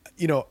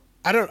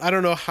 I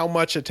don't know how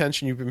much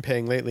attention you've been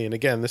paying lately. And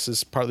again, this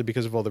is partly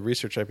because of all the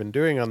research I've been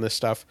doing on this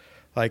stuff.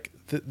 Like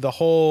the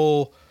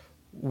whole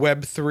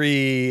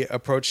Web3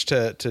 approach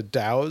to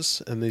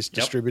DAOs and these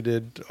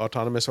distributed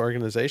autonomous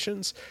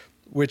organizations,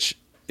 which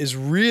is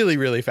really,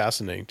 really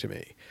fascinating to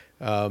me.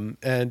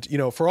 And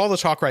for all the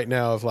talk right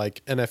now of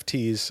like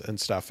NFTs and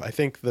stuff, I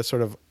think the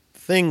sort of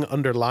thing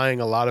underlying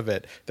a lot of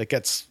it that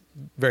gets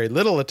very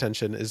little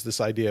attention is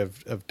this idea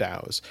of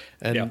DAOs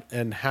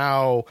and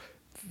how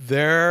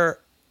they're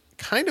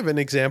kind of an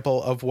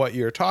example of what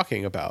you're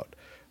talking about,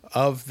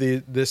 of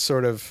this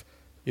sort of,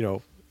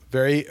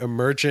 very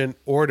emergent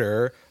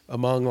order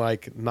among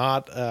like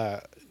not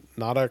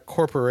a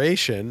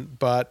corporation,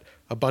 but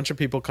a bunch of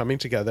people coming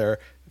together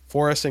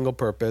for a single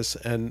purpose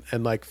and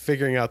like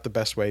figuring out the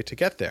best way to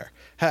get there.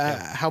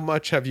 How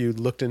much have you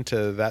looked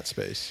into that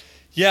space?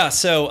 Yeah,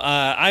 so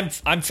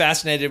I'm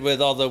fascinated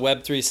with all the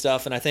Web3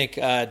 stuff, and I think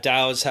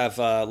DAOs have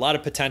a lot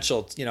of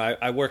potential.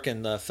 I work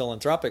in the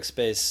philanthropic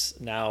space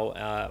now.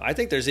 I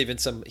think there's even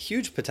some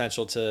huge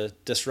potential to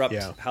disrupt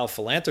how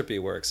philanthropy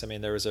works. I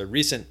mean, there was a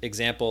recent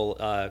example,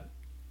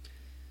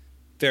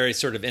 very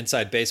sort of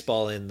inside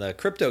baseball in the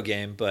crypto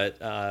game, but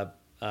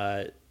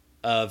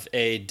of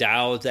a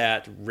DAO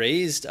that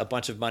raised a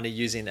bunch of money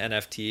using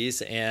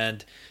NFTs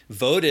and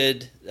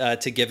voted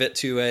to give it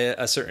to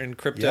a certain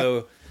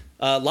crypto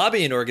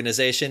lobbying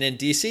organization in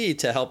DC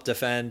to help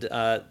defend,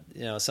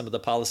 some of the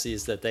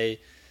policies that they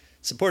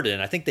supported.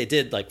 And I think they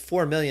did like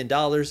 $4 million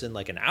in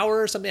like an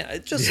hour or something.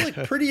 It's just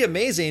like pretty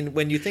amazing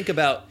when you think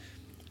about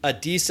a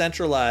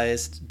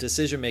decentralized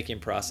decision-making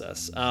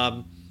process.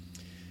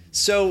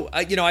 So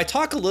I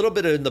talk a little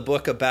bit in the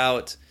book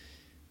about,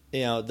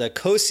 the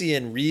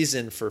Coasian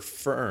reason for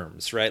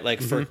firms, right?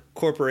 Like for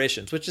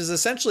corporations, which is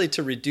essentially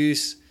to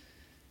reduce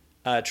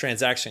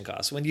transaction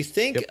costs. When you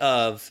think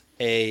of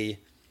a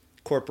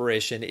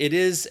corporation, it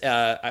is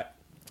I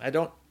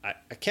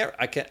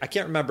can't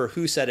remember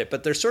who said it,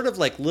 but they're sort of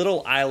like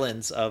little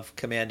islands of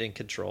command and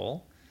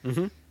control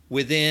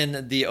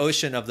within the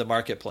ocean of the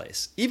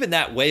marketplace. Even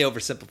that way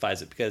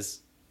oversimplifies it,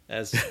 because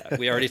as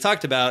we already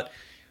talked about,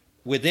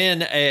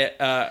 within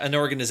an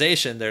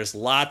organization, there's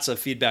lots of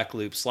feedback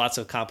loops, lots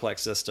of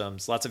complex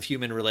systems, lots of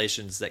human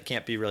relations that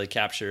can't be really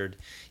captured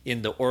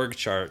in the org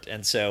chart.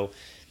 And so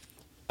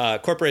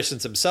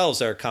corporations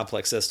themselves are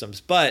complex systems,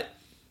 but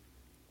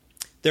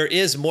there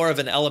is more of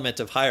an element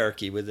of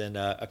hierarchy within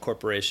a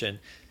corporation.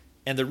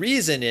 And the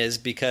reason is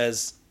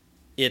because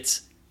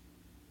it's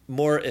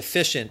more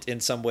efficient in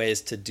some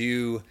ways to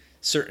do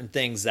certain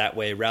things that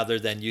way rather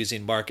than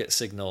using market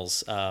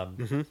signals.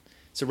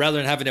 So rather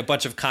than having a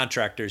bunch of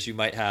contractors, you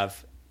might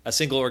have a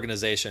single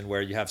organization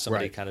where you have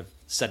somebody kind of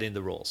setting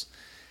the rules.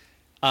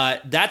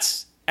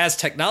 That's, as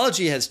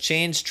technology has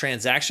changed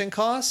transaction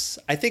costs,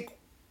 I think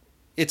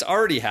it's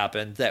already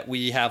happened that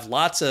we have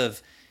lots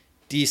of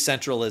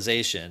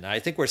decentralization. I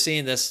think we're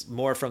seeing this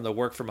more from the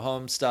work from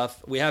home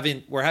stuff. We're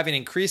having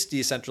increased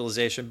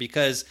decentralization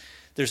because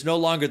there's no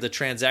longer the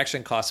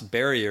transaction cost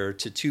barrier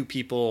to two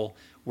people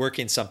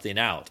working something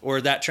out,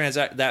 or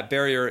that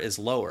barrier is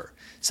lower.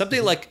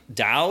 Something like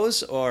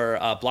DAOs or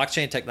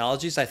blockchain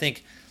technologies, I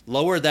think,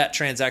 lower that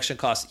transaction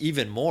cost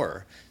even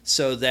more,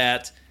 so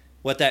that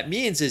what that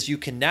means is you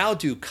can now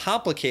do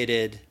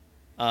complicated,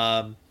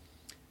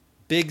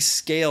 big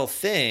scale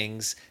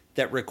things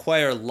that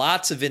require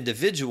lots of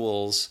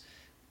individuals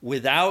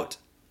without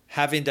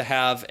having to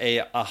have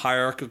a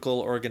hierarchical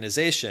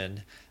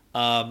organization.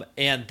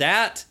 And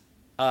that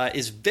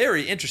is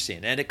very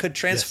interesting, and it could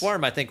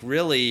transform, I think,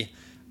 really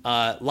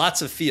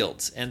lots of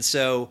fields. And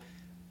so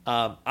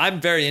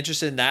I'm very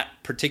interested in that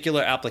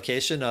particular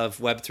application of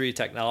Web3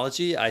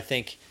 technology. I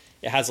think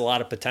it has a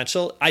lot of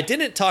potential. I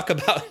didn't talk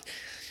about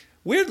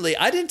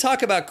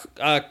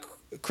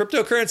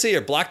cryptocurrency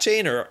or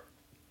blockchain or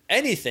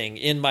anything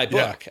in my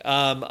book,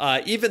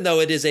 even though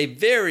it is a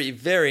very,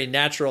 very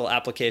natural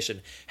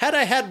application. Had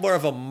I had more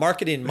of a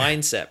marketing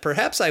mindset,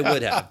 perhaps I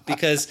would have,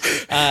 because,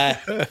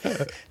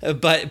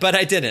 but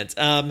I didn't,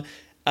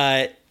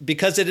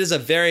 because it is a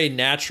very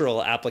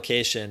natural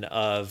application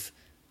of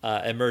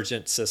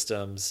emergent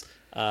systems,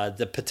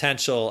 the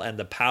potential and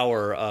the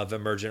power of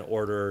emergent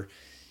order,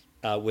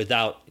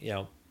 without,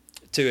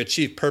 to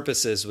achieve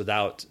purposes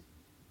without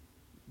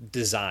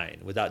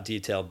design, without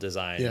detailed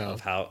design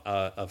of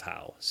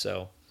how.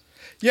 So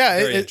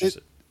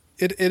it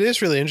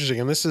is really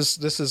interesting. And this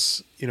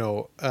is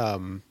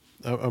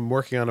I'm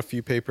working on a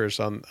few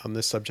papers on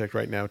this subject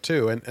right now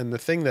too. And the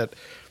thing that,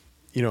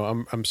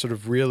 I'm sort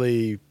of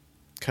really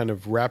kind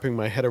of wrapping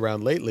my head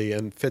around lately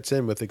and fits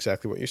in with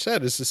exactly what you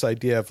said is this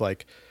idea of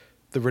like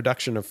the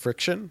reduction of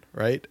friction,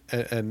 right?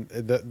 And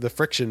the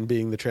friction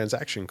being the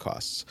transaction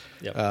costs.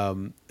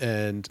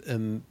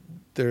 And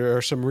there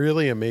are some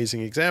really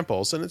amazing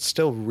examples, and it's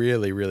still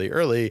really, really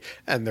early.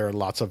 And there are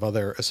lots of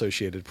other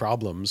associated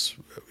problems,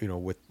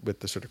 with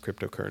the sort of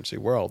cryptocurrency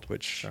world,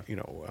 which,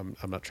 I'm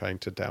not trying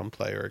to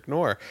downplay or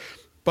ignore.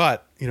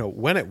 But,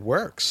 when it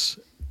works,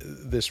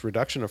 this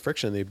reduction of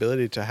friction, the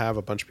ability to have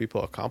a bunch of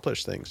people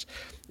accomplish things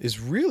is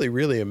really,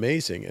 really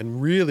amazing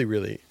and really,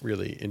 really,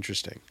 really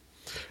interesting.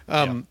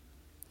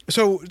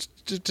 So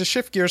to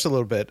shift gears a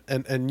little bit,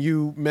 and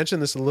you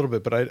mentioned this a little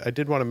bit, but I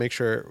did want to make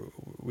sure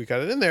we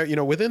got it in there.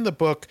 Within the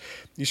book,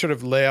 you sort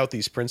of lay out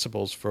these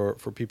principles for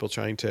people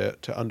trying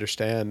to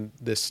understand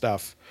this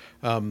stuff.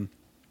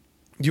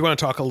 Do you want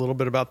to talk a little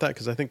bit about that?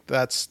 Because I think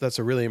that's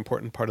a really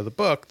important part of the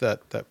book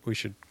that we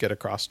should get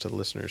across to the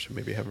listeners who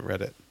maybe haven't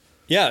read it.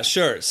 Yeah,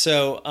 sure.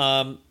 So,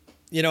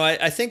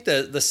 I think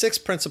the 6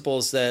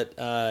 principles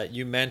that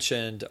you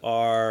mentioned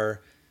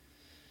are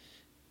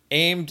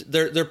aimed,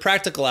 they're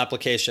practical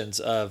applications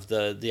of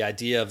the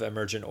idea of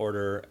emergent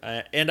order.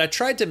 And I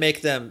tried to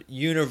make them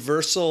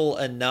universal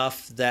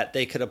enough that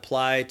they could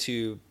apply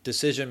to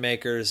decision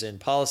makers in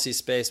policy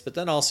space, but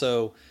then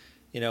also,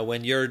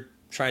 when you're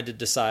trying to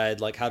decide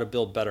like how to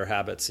build better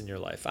habits in your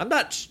life. I'm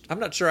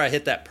not sure I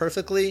hit that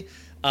perfectly.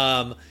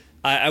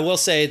 I will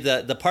say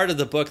that the part of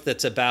the book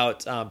that's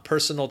about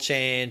personal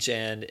change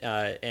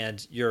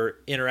and your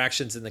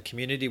interactions in the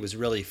community was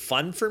really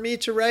fun for me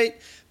to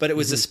write, but it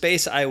was a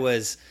space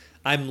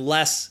I'm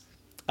less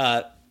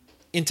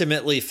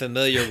intimately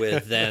familiar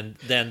with than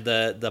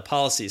the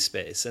policy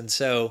space, and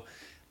so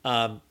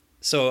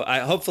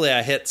hopefully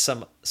I hit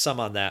some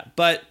on that,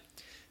 but.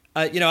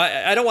 I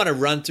don't want to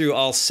run through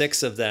all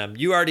 6 of them.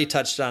 You already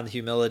touched on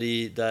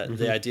humility,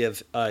 the idea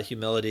of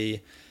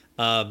humility.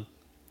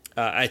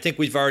 I think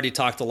we've already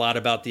talked a lot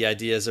about the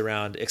ideas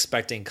around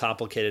expecting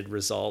complicated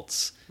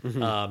results,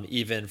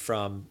 even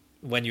from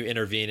when you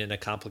intervene in a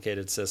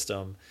complicated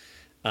system,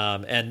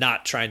 and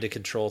not trying to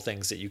control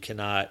things that you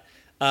cannot.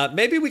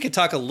 Maybe we could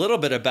talk a little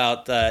bit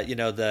about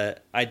the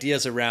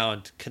ideas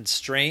around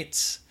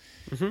constraints.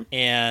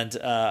 And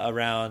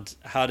around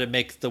how to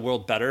make the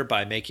world better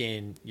by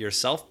making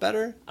yourself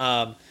better.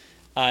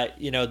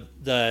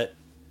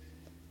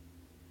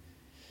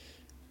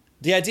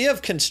 The idea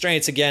of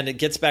constraints, again, it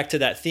gets back to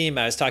that theme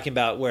I was talking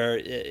about where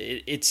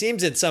it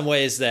seems in some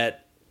ways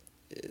that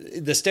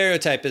the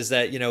stereotype is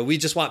that, we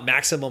just want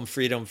maximum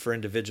freedom for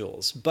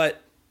individuals.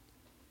 But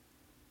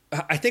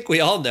I think we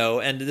all know,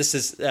 and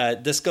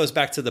this goes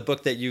back to the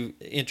book that you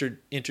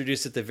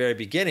introduced at the very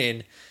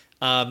beginning,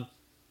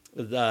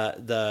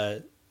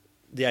 the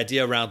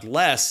idea around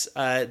less,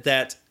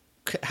 that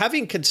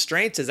having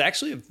constraints is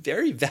actually a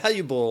very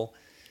valuable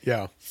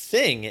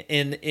thing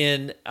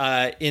in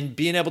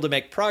being able to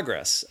make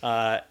progress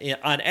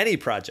on any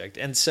project.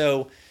 And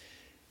so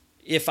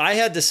if I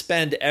had to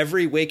spend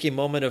every waking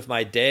moment of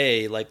my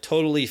day like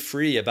totally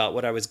free about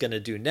what I was going to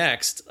do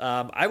next,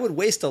 I would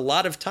waste a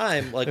lot of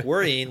time like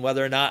worrying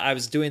whether or not I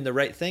was doing the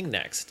right thing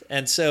next.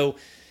 And so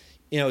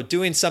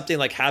doing something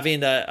like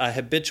having a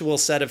habitual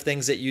set of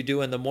things that you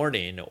do in the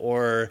morning,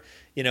 or,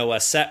 a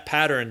set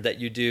pattern that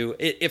you do,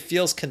 it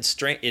feels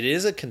constraint. It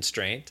is a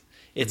constraint.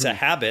 It's a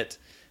habit,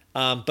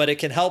 but it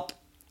can help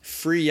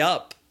free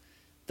up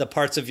the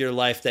parts of your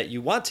life that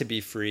you want to be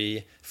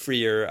freer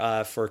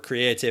for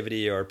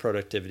creativity or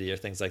productivity or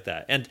things like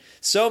that. And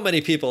so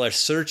many people are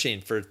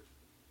searching for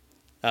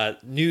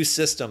new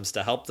systems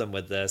to help them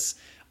with this.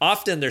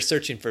 Often they're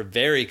searching for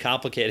very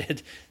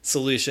complicated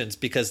solutions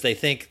because they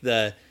think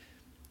the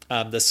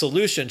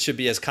solution should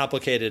be as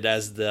complicated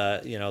as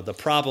the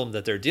problem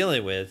that they're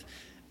dealing with.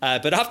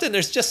 But often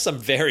there's just some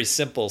very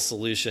simple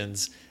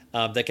solutions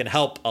that can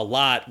help a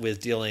lot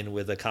with dealing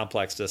with a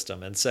complex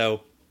system. And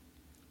so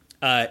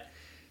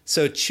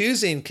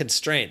choosing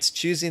constraints,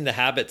 choosing the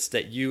habits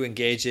that you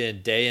engage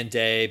in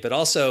day, but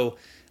also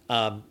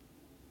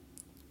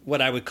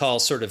what I would call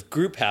sort of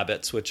group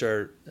habits, which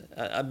are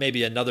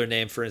maybe another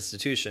name for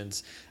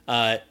institutions.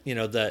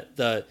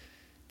 The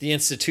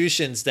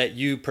institutions that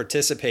you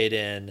participate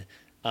in,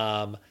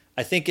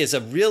 I think is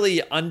a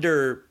really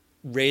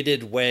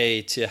underrated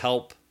way to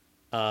help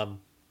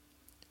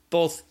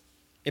both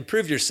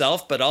improve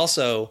yourself, but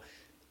also,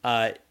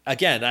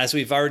 again, as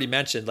we've already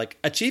mentioned, like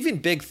achieving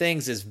big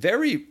things is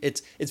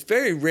it's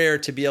very rare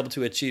to be able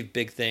to achieve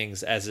big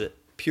things as a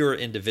pure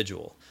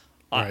individual.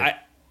 Right.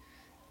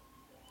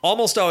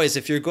 Almost always,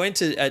 if you're going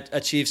to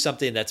achieve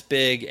something that's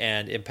big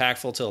and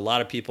impactful to a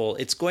lot of people,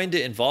 it's going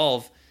to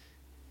involve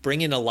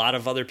bringing a lot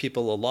of other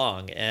people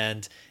along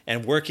and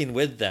working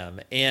with them.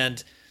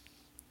 And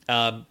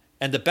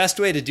the best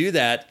way to do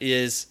that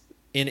is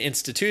in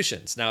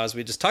institutions. Now, as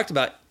we just talked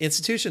about,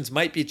 institutions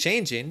might be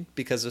changing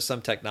because of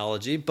some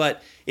technology,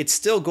 but it's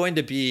still going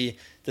to be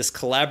this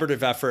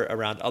collaborative effort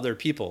around other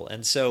people.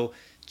 And so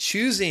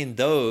choosing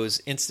those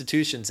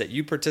institutions that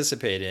you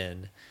participate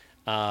in,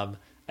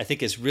 I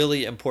think is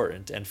really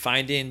important, and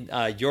finding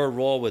your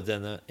role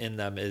within in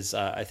them is,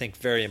 I think,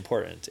 very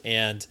important.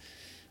 And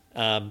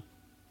I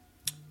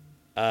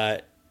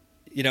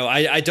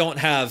don't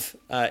have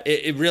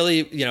it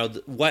really,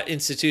 what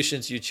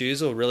institutions you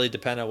choose will really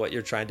depend on what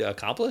you're trying to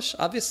accomplish,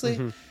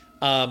 obviously.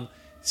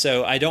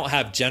 So I don't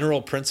have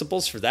general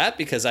principles for that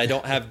because I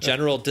don't have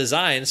general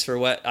designs for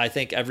what I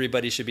think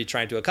everybody should be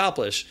trying to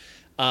accomplish.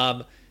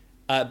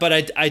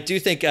 But I do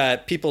think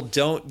people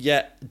don't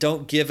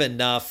give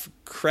enough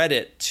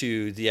credit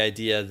to the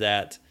idea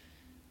that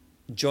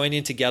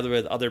joining together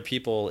with other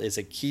people is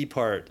a key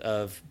part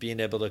of being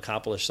able to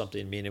accomplish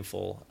something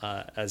meaningful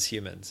as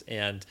humans,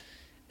 and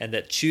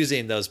that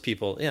choosing those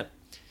people. Yeah,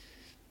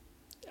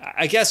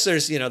 I guess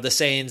there's the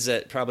sayings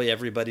that probably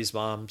everybody's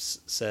moms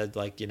said,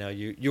 like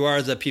you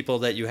are the people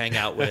that you hang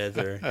out with,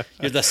 or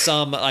you're the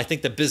sum. I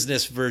think the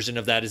business version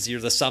of that is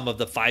you're the sum of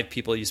the 5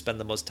 people you spend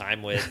the most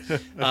time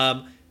with.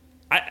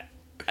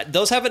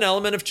 Those have an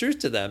element of truth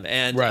to them,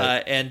 and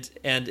right. And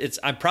it's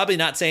I'm probably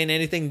not saying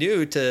anything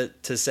new to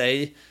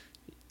say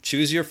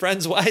choose your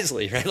friends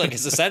wisely, right? Like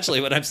it's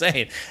essentially what I'm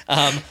saying.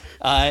 But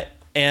I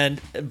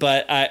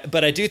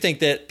do think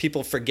that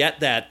people forget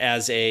that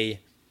as a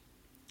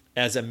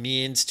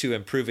means to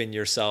improving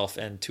yourself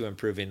and to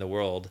improving the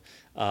world.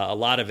 A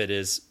lot of it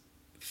is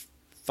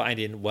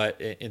finding what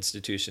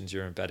institutions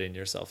you're embedding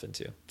yourself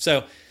into.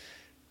 So,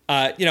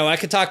 I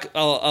could talk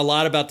a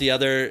lot about the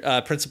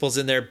other principles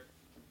in there,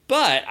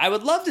 but I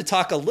would love to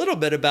talk a little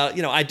bit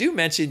about, I do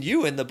mention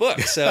you in the book.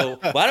 So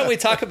why don't we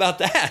talk about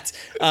that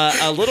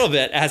a little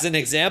bit as an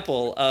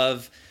example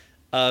of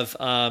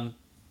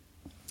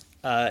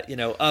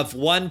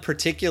one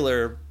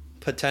particular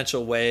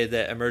potential way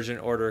that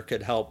emergent order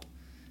could help,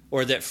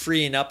 or that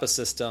freeing up a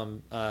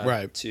system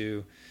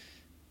to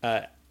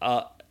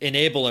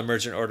enable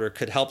emergent order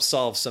could help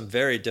solve some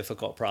very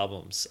difficult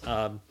problems.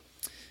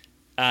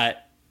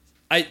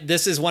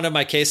 This is one of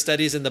my case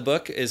studies in the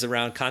book, is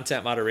around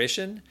content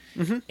moderation.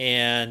 Mm-hmm.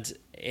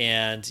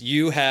 And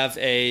you have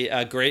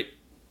a great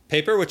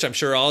paper, which I'm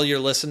sure all your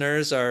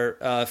listeners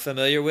are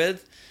familiar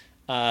with,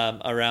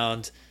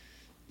 around,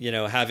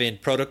 having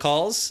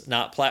protocols,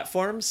 not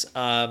platforms.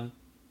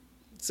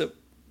 So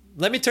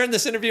let me turn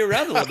this interview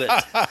around a little bit.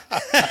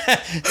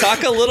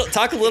 Talk a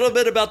little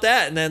bit about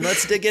that, and then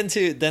let's dig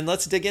into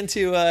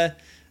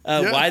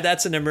why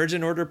that's an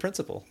emergent order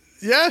principle.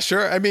 Yeah,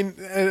 sure. I mean,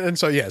 and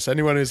so yes,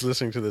 anyone who's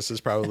listening to this has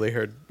probably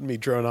heard me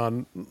drone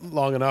on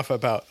long enough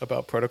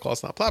about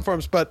protocols, not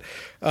platforms. But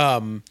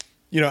and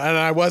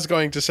I was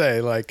going to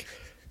say, like,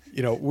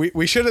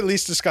 we should at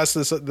least discuss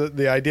this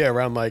the idea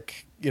around,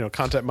 like,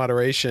 content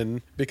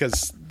moderation,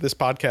 because this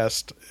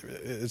podcast,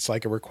 it's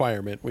like a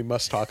requirement. We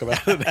must talk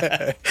about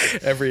it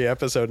every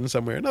episode in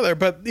some way or another.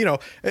 But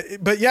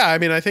yeah, I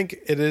mean, I think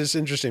it is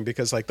interesting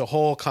because, like, the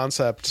whole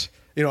concept,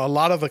 a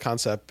lot of the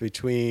concept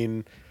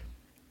between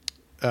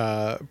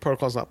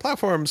protocols, not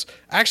platforms,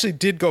 actually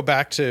did go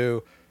back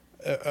to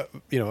a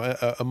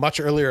much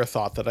earlier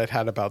thought that I'd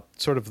had about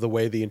sort of the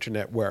way the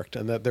internet worked,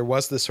 and that there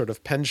was this sort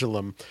of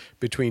pendulum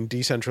between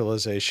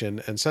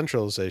decentralization and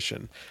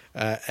centralization,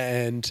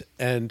 and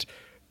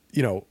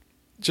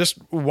just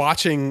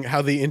watching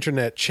how the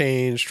internet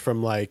changed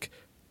from, like,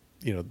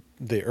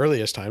 the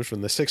earliest times, from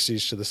the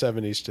 60s to the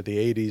 70s to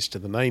the 80s to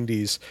the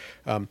 90s,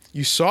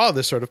 you saw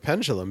this sort of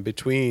pendulum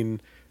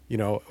between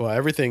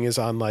everything is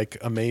on, like,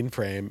 a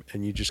mainframe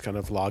and you just kind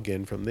of log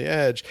in from the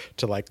edge,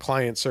 to, like,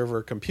 client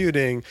server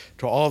computing,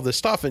 to all of this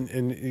stuff.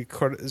 And you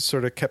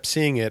sort of kept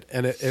seeing it.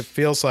 And it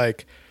feels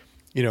like,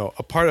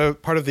 a part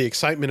of the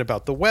excitement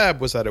about the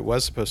web was that it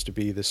was supposed to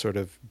be this sort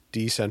of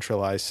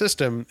decentralized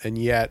system. And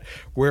yet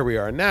where we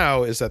are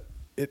now is that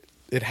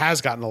it has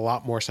gotten a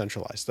lot more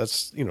centralized.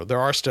 That's, there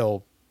are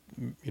still,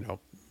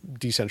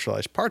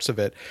 decentralized parts of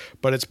it,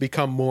 but it's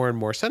become more and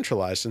more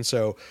centralized. And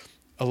so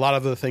a lot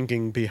of the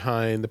thinking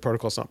behind the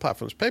Protocols Not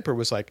Platforms paper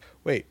was like,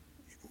 wait,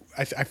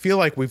 I feel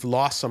like we've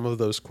lost some of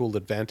those cool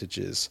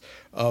advantages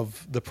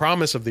of the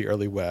promise of the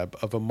early web,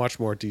 of a much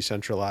more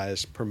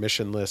decentralized,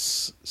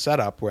 permissionless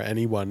setup where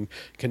anyone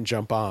can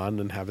jump on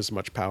and have as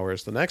much power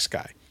as the next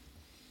guy.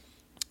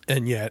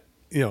 And yet,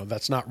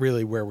 that's not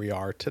really where we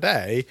are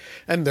today.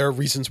 And there are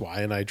reasons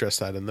why, and I address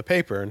that in the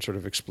paper and sort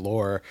of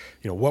explore,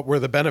 what were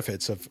the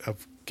benefits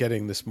of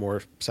getting these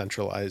more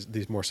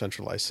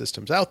centralized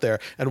systems out there,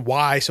 and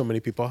why so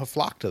many people have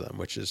flocked to them,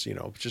 which is,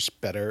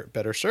 just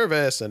better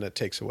service, and it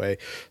takes away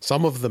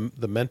some of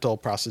the mental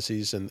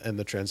processes and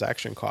the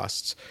transaction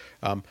costs.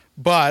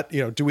 But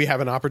do we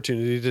have an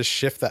opportunity to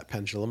shift that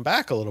pendulum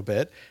back a little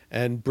bit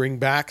and bring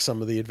back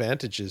some of the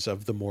advantages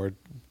of the more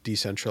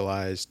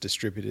decentralized,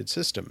 distributed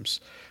systems?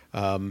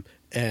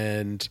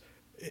 And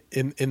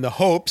in the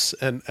hopes,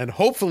 and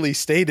hopefully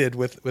stated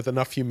with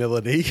enough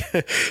humility,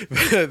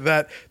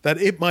 that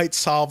it might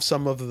solve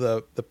some of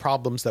the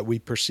problems that we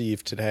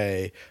perceive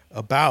today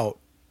about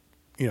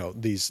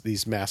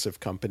these massive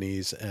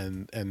companies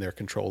and their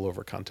control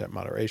over content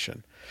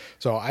moderation.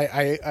 So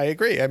I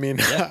agree. I mean,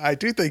 yeah. I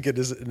do think it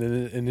is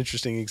an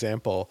interesting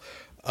example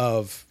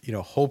of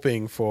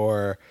hoping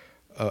for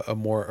a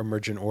more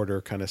emergent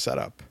order kind of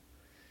setup.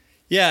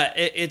 Yeah,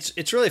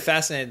 it's really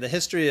fascinating. The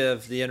history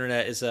of the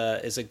internet is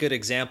a good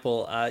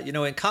example.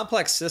 In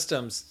complex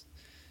systems,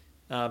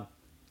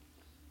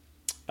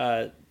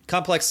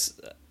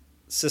 complex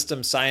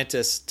system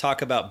scientists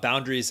talk about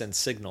boundaries and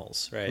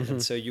signals, right? Mm-hmm.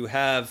 And so you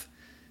have,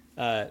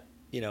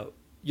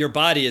 your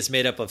body is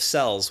made up of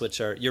cells,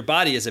 which are, your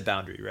body is a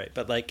boundary, right?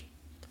 But, like,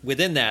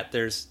 within that,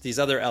 there's these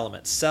other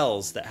elements,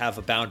 cells that have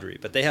a boundary,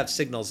 but they have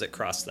signals that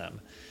cross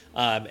them.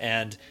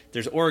 And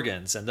there's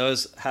organs, and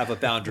those have a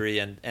boundary,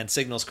 and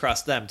signals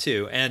cross them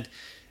too. And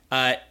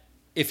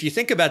if you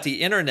think about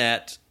the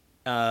internet,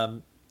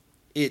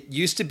 it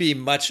used to be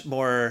much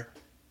more.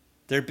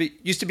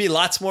 Used to be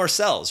lots more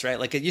cells, right?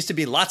 Like it used to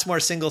be lots more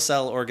single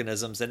cell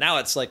organisms, and now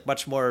it's like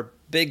much more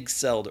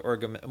big-celled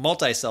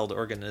multi-celled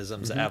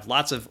organisms that have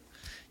lots of,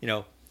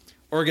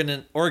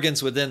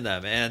 organs within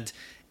them,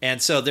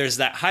 and so there's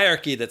that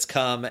hierarchy that's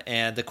come,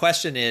 and the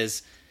question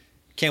is,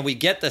 can we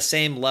get the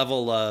same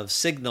level of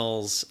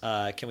signals?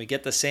 Can we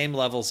get the same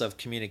levels of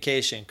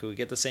communication? Can we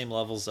get the same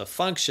levels of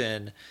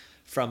function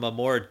from a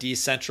more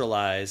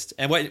decentralized?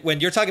 And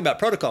when you're talking about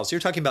protocols, you're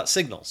talking about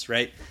signals,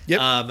 right?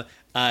 Yep.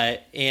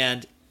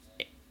 And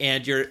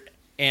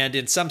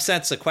in some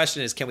sense, the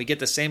question is, can we get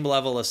the same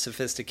level of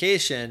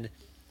sophistication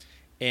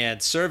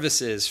and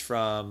services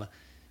from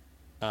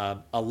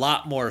a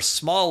lot more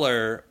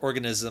smaller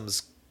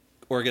organisms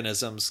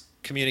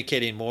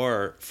communicating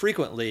more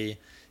frequently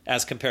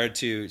as compared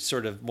to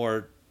sort of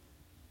more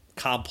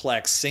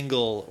complex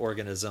single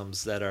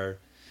organisms that are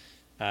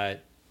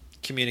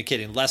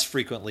communicating less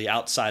frequently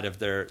outside of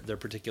their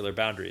particular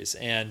boundaries.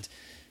 And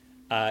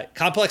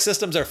complex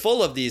systems are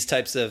full of these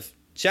types of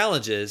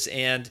challenges,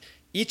 and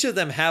each of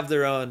them have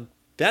their own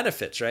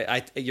benefits,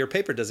 right? Your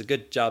paper does a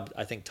good job,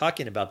 I think,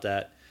 talking about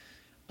that.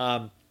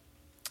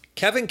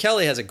 Kevin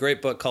Kelly has a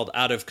great book called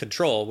Out of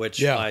Control,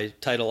 which my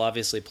title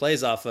obviously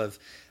plays off of,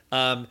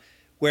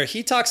 where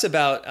he talks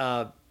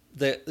about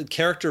the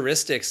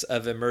characteristics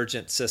of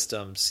emergent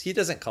systems. He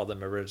doesn't call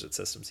them emergent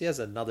systems. He has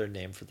another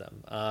name for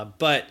them.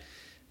 But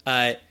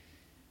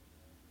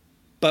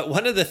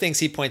one of the things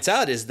he points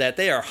out is that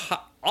they are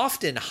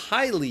often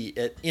highly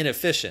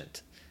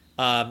inefficient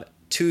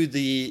to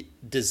the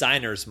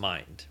designer's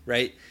mind,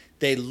 right?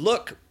 They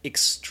look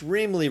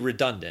extremely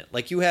redundant.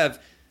 Like you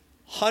have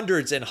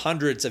hundreds and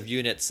hundreds of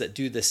units that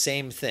do the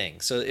same thing.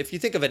 So if you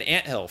think of an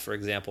anthill, for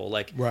example,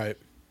 like right.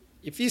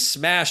 If you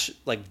smash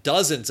like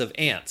dozens of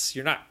ants,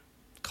 you're not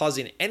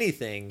causing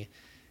anything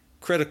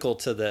critical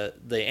to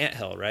the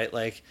anthill, right?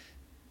 Like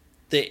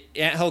the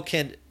anthill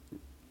can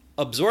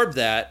absorb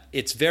that.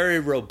 It's very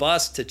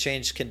robust to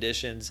change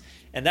conditions,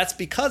 and that's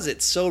because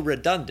it's so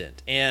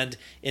redundant. And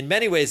in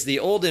many ways, the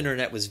old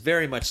internet was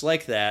very much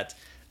like that,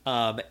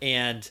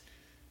 and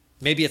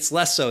maybe it's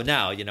less so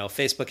now.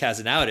 Facebook has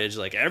an outage,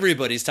 like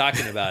everybody's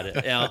talking about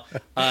it,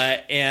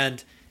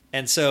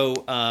 and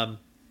so.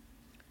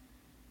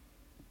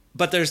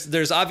 But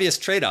there's obvious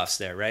trade-offs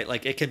there, right?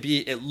 Like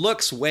it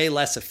looks way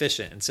less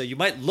efficient. And so you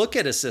might look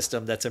at a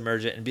system that's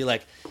emergent and be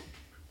like,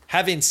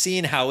 having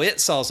seen how it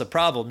solves a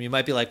problem, you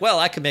might be like, well,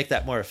 I can make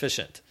that more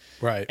efficient.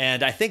 Right.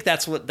 And I think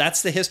that's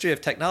the history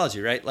of technology,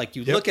 right? Like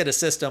you look at a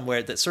system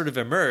that sort of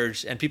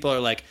emerged and people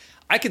are like,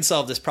 I can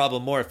solve this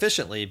problem more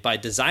efficiently by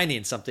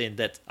designing something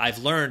that I've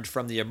learned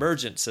from the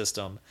emergent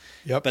system.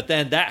 Yep. But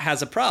then that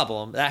has a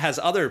problem, that has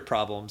other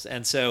problems.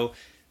 And so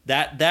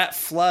that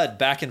flood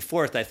back and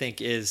forth, I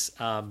think, is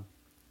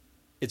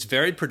it's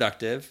very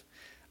productive.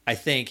 I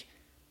think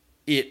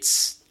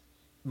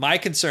my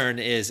concern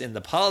is in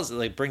the policy,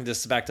 like bring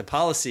this back to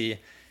policy,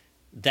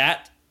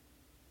 that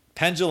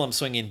pendulum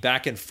swinging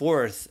back and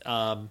forth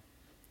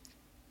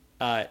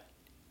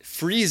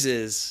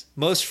freezes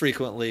most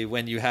frequently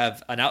when you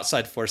have an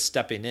outside force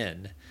stepping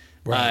in.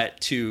 Right.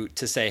 To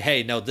say,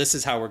 hey, no, this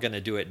is how we're going to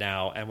do it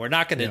now, and we're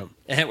not going to,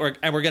 and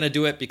we're going to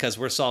do it because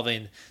we're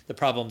solving the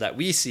problem that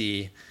we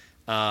see.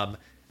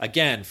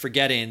 Again,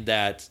 forgetting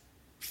that,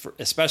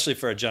 especially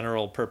for a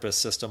general purpose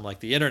system like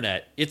the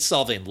internet, it's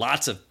solving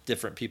lots of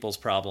different people's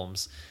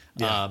problems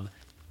to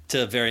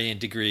varying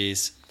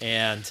degrees,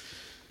 and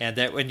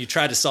that when you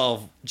try to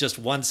solve just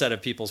one set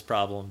of people's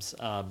problems,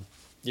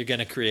 you're going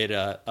to create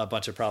a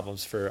bunch of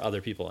problems for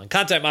other people. And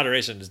content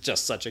moderation is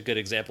just such a good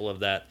example of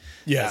that.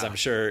 Yeah. As I'm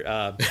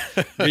sure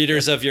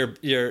readers of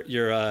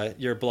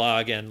your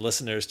blog and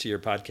listeners to your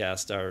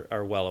podcast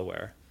are well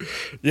aware.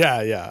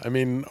 Yeah. I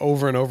mean,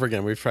 over and over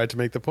again, we've tried to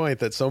make the point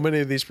that so many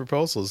of these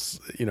proposals,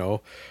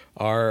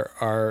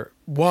 are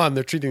one,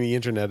 they're treating the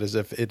internet as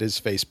if it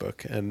is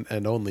Facebook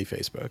and only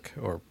Facebook,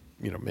 or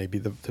maybe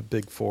the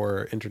big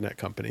four internet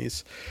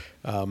companies.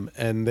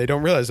 And they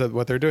don't realize that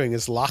what they're doing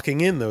is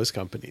locking in those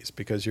companies,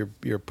 because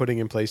you're putting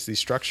in place these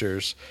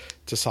structures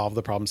to solve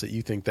the problems that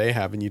you think they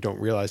have. And you don't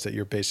realize that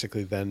you're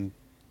basically then,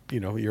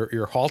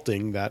 you're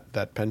halting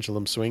that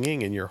pendulum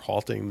swinging, and you're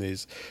halting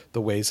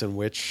the ways in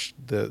which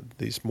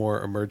these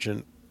more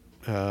emergent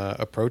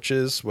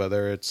approaches,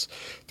 whether it's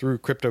through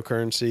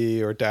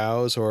cryptocurrency or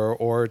DAOs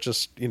or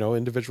just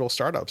individual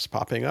startups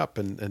popping up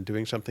and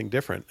doing something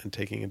different and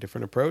taking a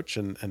different approach,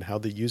 and how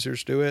the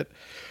users do it,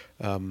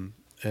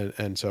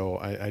 and so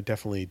I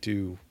definitely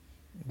do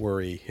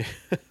worry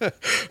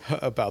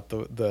about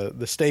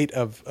the state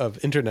of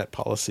internet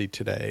policy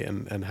today,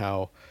 and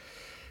how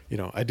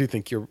I do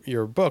think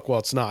your book,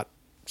 while it's not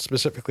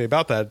specifically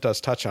about that, it does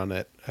touch on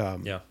it.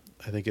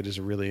 I think it is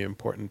a really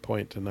important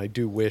point, and I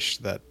do wish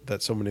that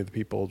so many of the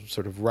people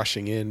sort of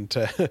rushing in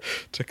to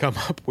come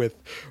up with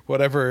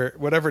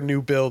whatever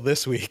new bill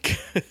this week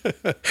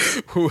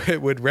who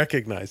would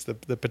recognize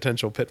the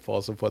potential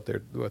pitfalls of what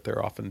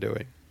they're often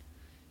doing.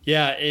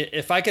 Yeah,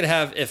 if I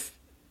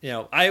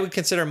would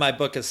consider my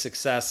book a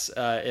success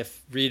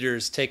if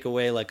readers take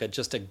away like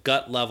just a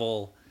gut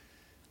level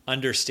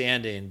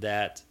understanding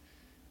that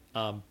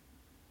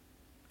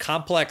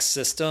complex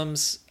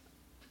systems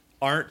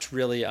aren't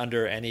really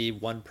under any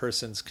one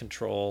person's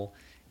control,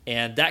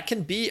 and that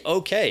can be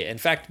okay. In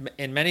fact,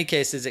 in many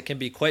cases, it can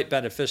be quite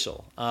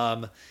beneficial,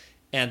 and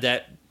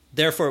that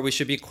therefore we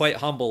should be quite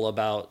humble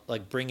about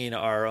like bringing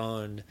our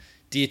own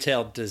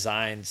detailed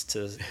designs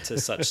to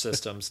such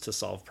systems to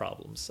solve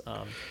problems.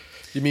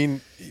 You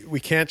mean we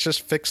can't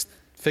just fix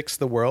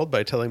the world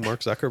by telling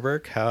Mark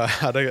Zuckerberg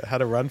how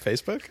to run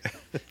Facebook?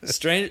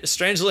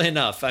 Strangely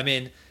enough, I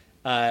mean,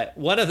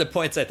 one of the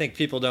points I think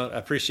people don't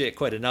appreciate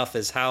quite enough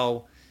is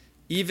how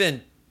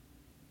even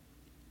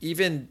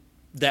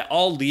that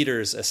all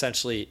leaders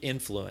essentially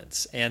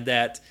influence, and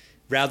that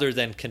rather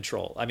than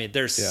control. I mean,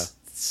 there's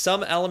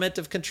some element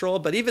of control,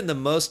 but even the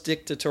most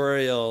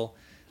dictatorial,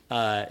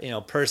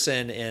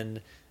 person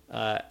in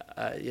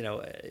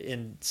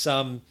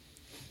some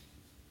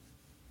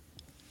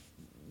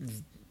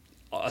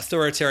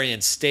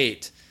authoritarian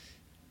state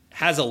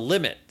has a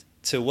limit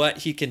to what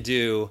he can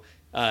do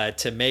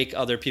to make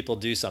other people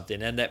do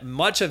something, and that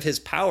much of his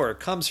power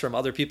comes from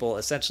other people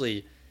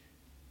essentially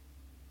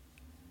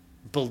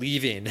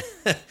believing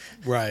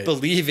or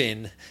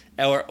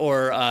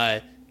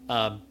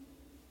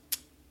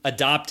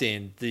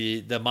adopting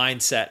the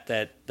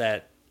mindset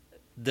that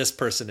this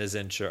person is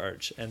in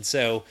charge. And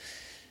so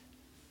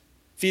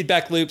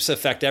feedback loops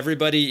affect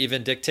everybody,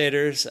 even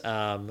dictators,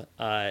 and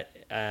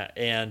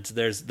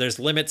there's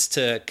limits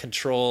to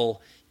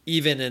control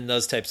even in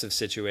those types of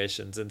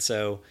situations. And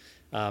so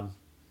I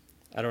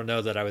don't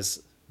know that I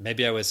was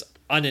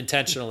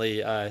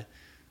unintentionally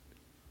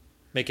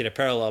making a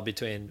parallel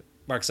between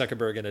Mark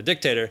Zuckerberg and a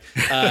dictator,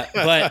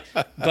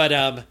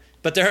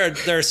 but there are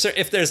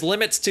if there's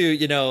limits to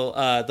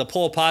the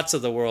Pol Pots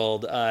of the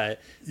world,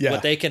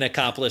 what they can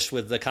accomplish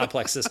with the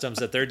complex systems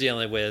that they're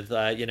dealing with,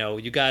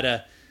 you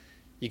gotta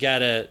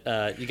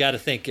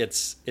think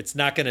it's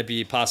not going to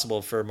be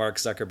possible for Mark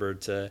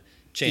Zuckerberg to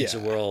change the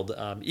world,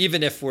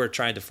 even if we're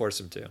trying to force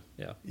him to.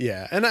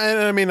 Yeah, and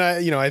I mean,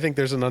 I think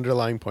there's an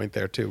underlying point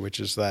there too, which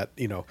is that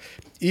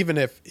even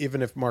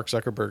if Mark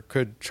Zuckerberg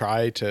could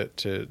try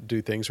to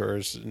do things, or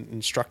is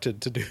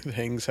instructed to do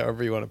things,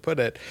 however you want to put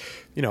it,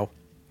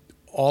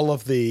 all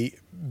of the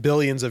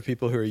billions of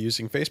people who are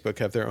using Facebook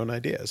have their own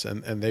ideas,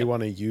 and they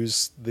want to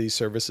use these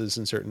services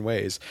in certain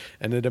ways.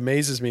 And it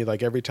amazes me,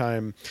 like every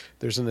time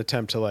there's an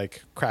attempt to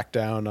like crack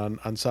down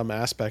on some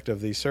aspect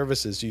of these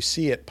services, you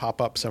see it pop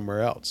up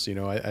somewhere else.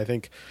 I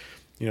think,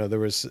 there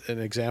was an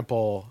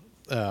example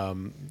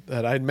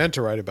that I'd meant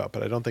to write about,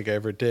 but I don't think I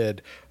ever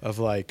did, of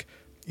like,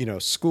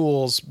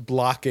 schools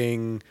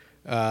blocking,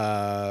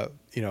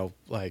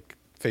 like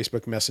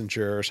Facebook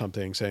Messenger or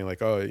something, saying like,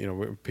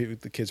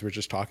 the kids were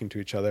just talking to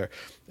each other,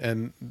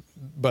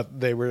 but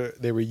they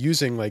were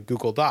using like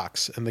Google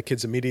Docs, and the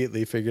kids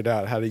immediately figured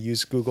out how to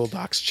use Google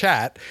Docs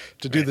chat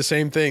to do the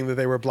same thing that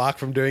they were blocked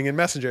from doing in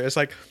Messenger. It's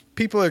like,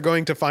 people are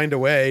going to find a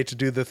way to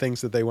do the things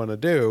that they want to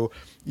do.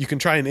 You can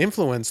try and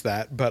influence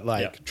that, but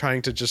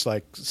trying to just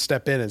like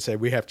step in and say,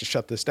 we have to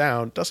shut this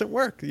down, doesn't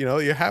work. You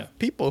have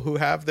people who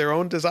have their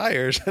own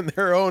desires and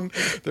their own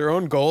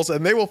goals,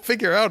 and they will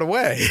figure out a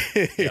way.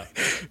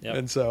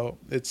 And so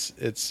it's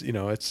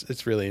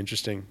really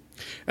interesting.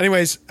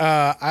 Anyways,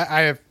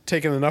 I have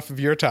taken enough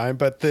of your time,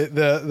 but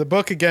the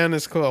book again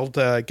is called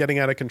Getting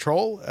Out of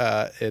Control.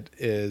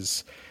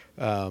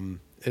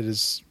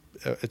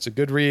 It's a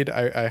good read.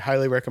 I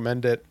highly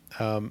recommend it.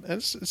 And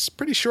it's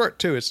pretty short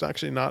too. It's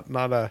actually not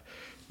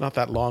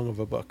that long of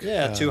a book.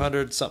 Yeah,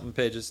 200 something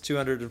pages,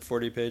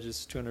 240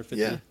 pages,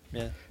 250.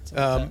 Yeah.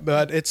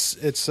 But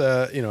it's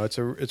a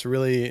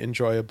really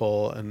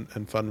enjoyable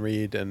and fun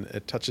read, and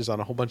it touches on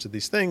a whole bunch of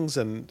these things,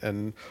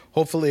 and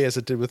hopefully, as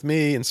it did with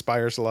me,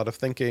 inspires a lot of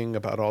thinking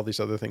about all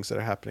these other things that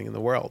are happening in the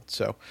world.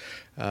 So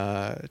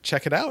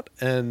check it out.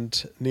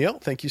 And Neil,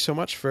 thank you so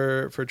much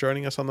for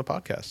joining us on the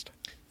podcast.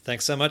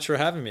 Thanks so much for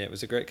having me. It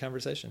was a great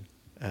conversation.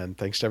 And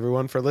thanks to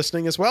everyone for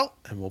listening as well.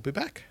 And we'll be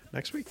back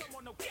next week.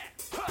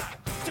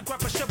 To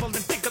grab a shovel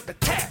and dig up the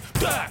tap.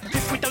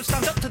 If we don't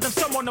stand up to them,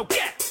 someone will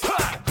get.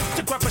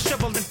 To grab a shovel.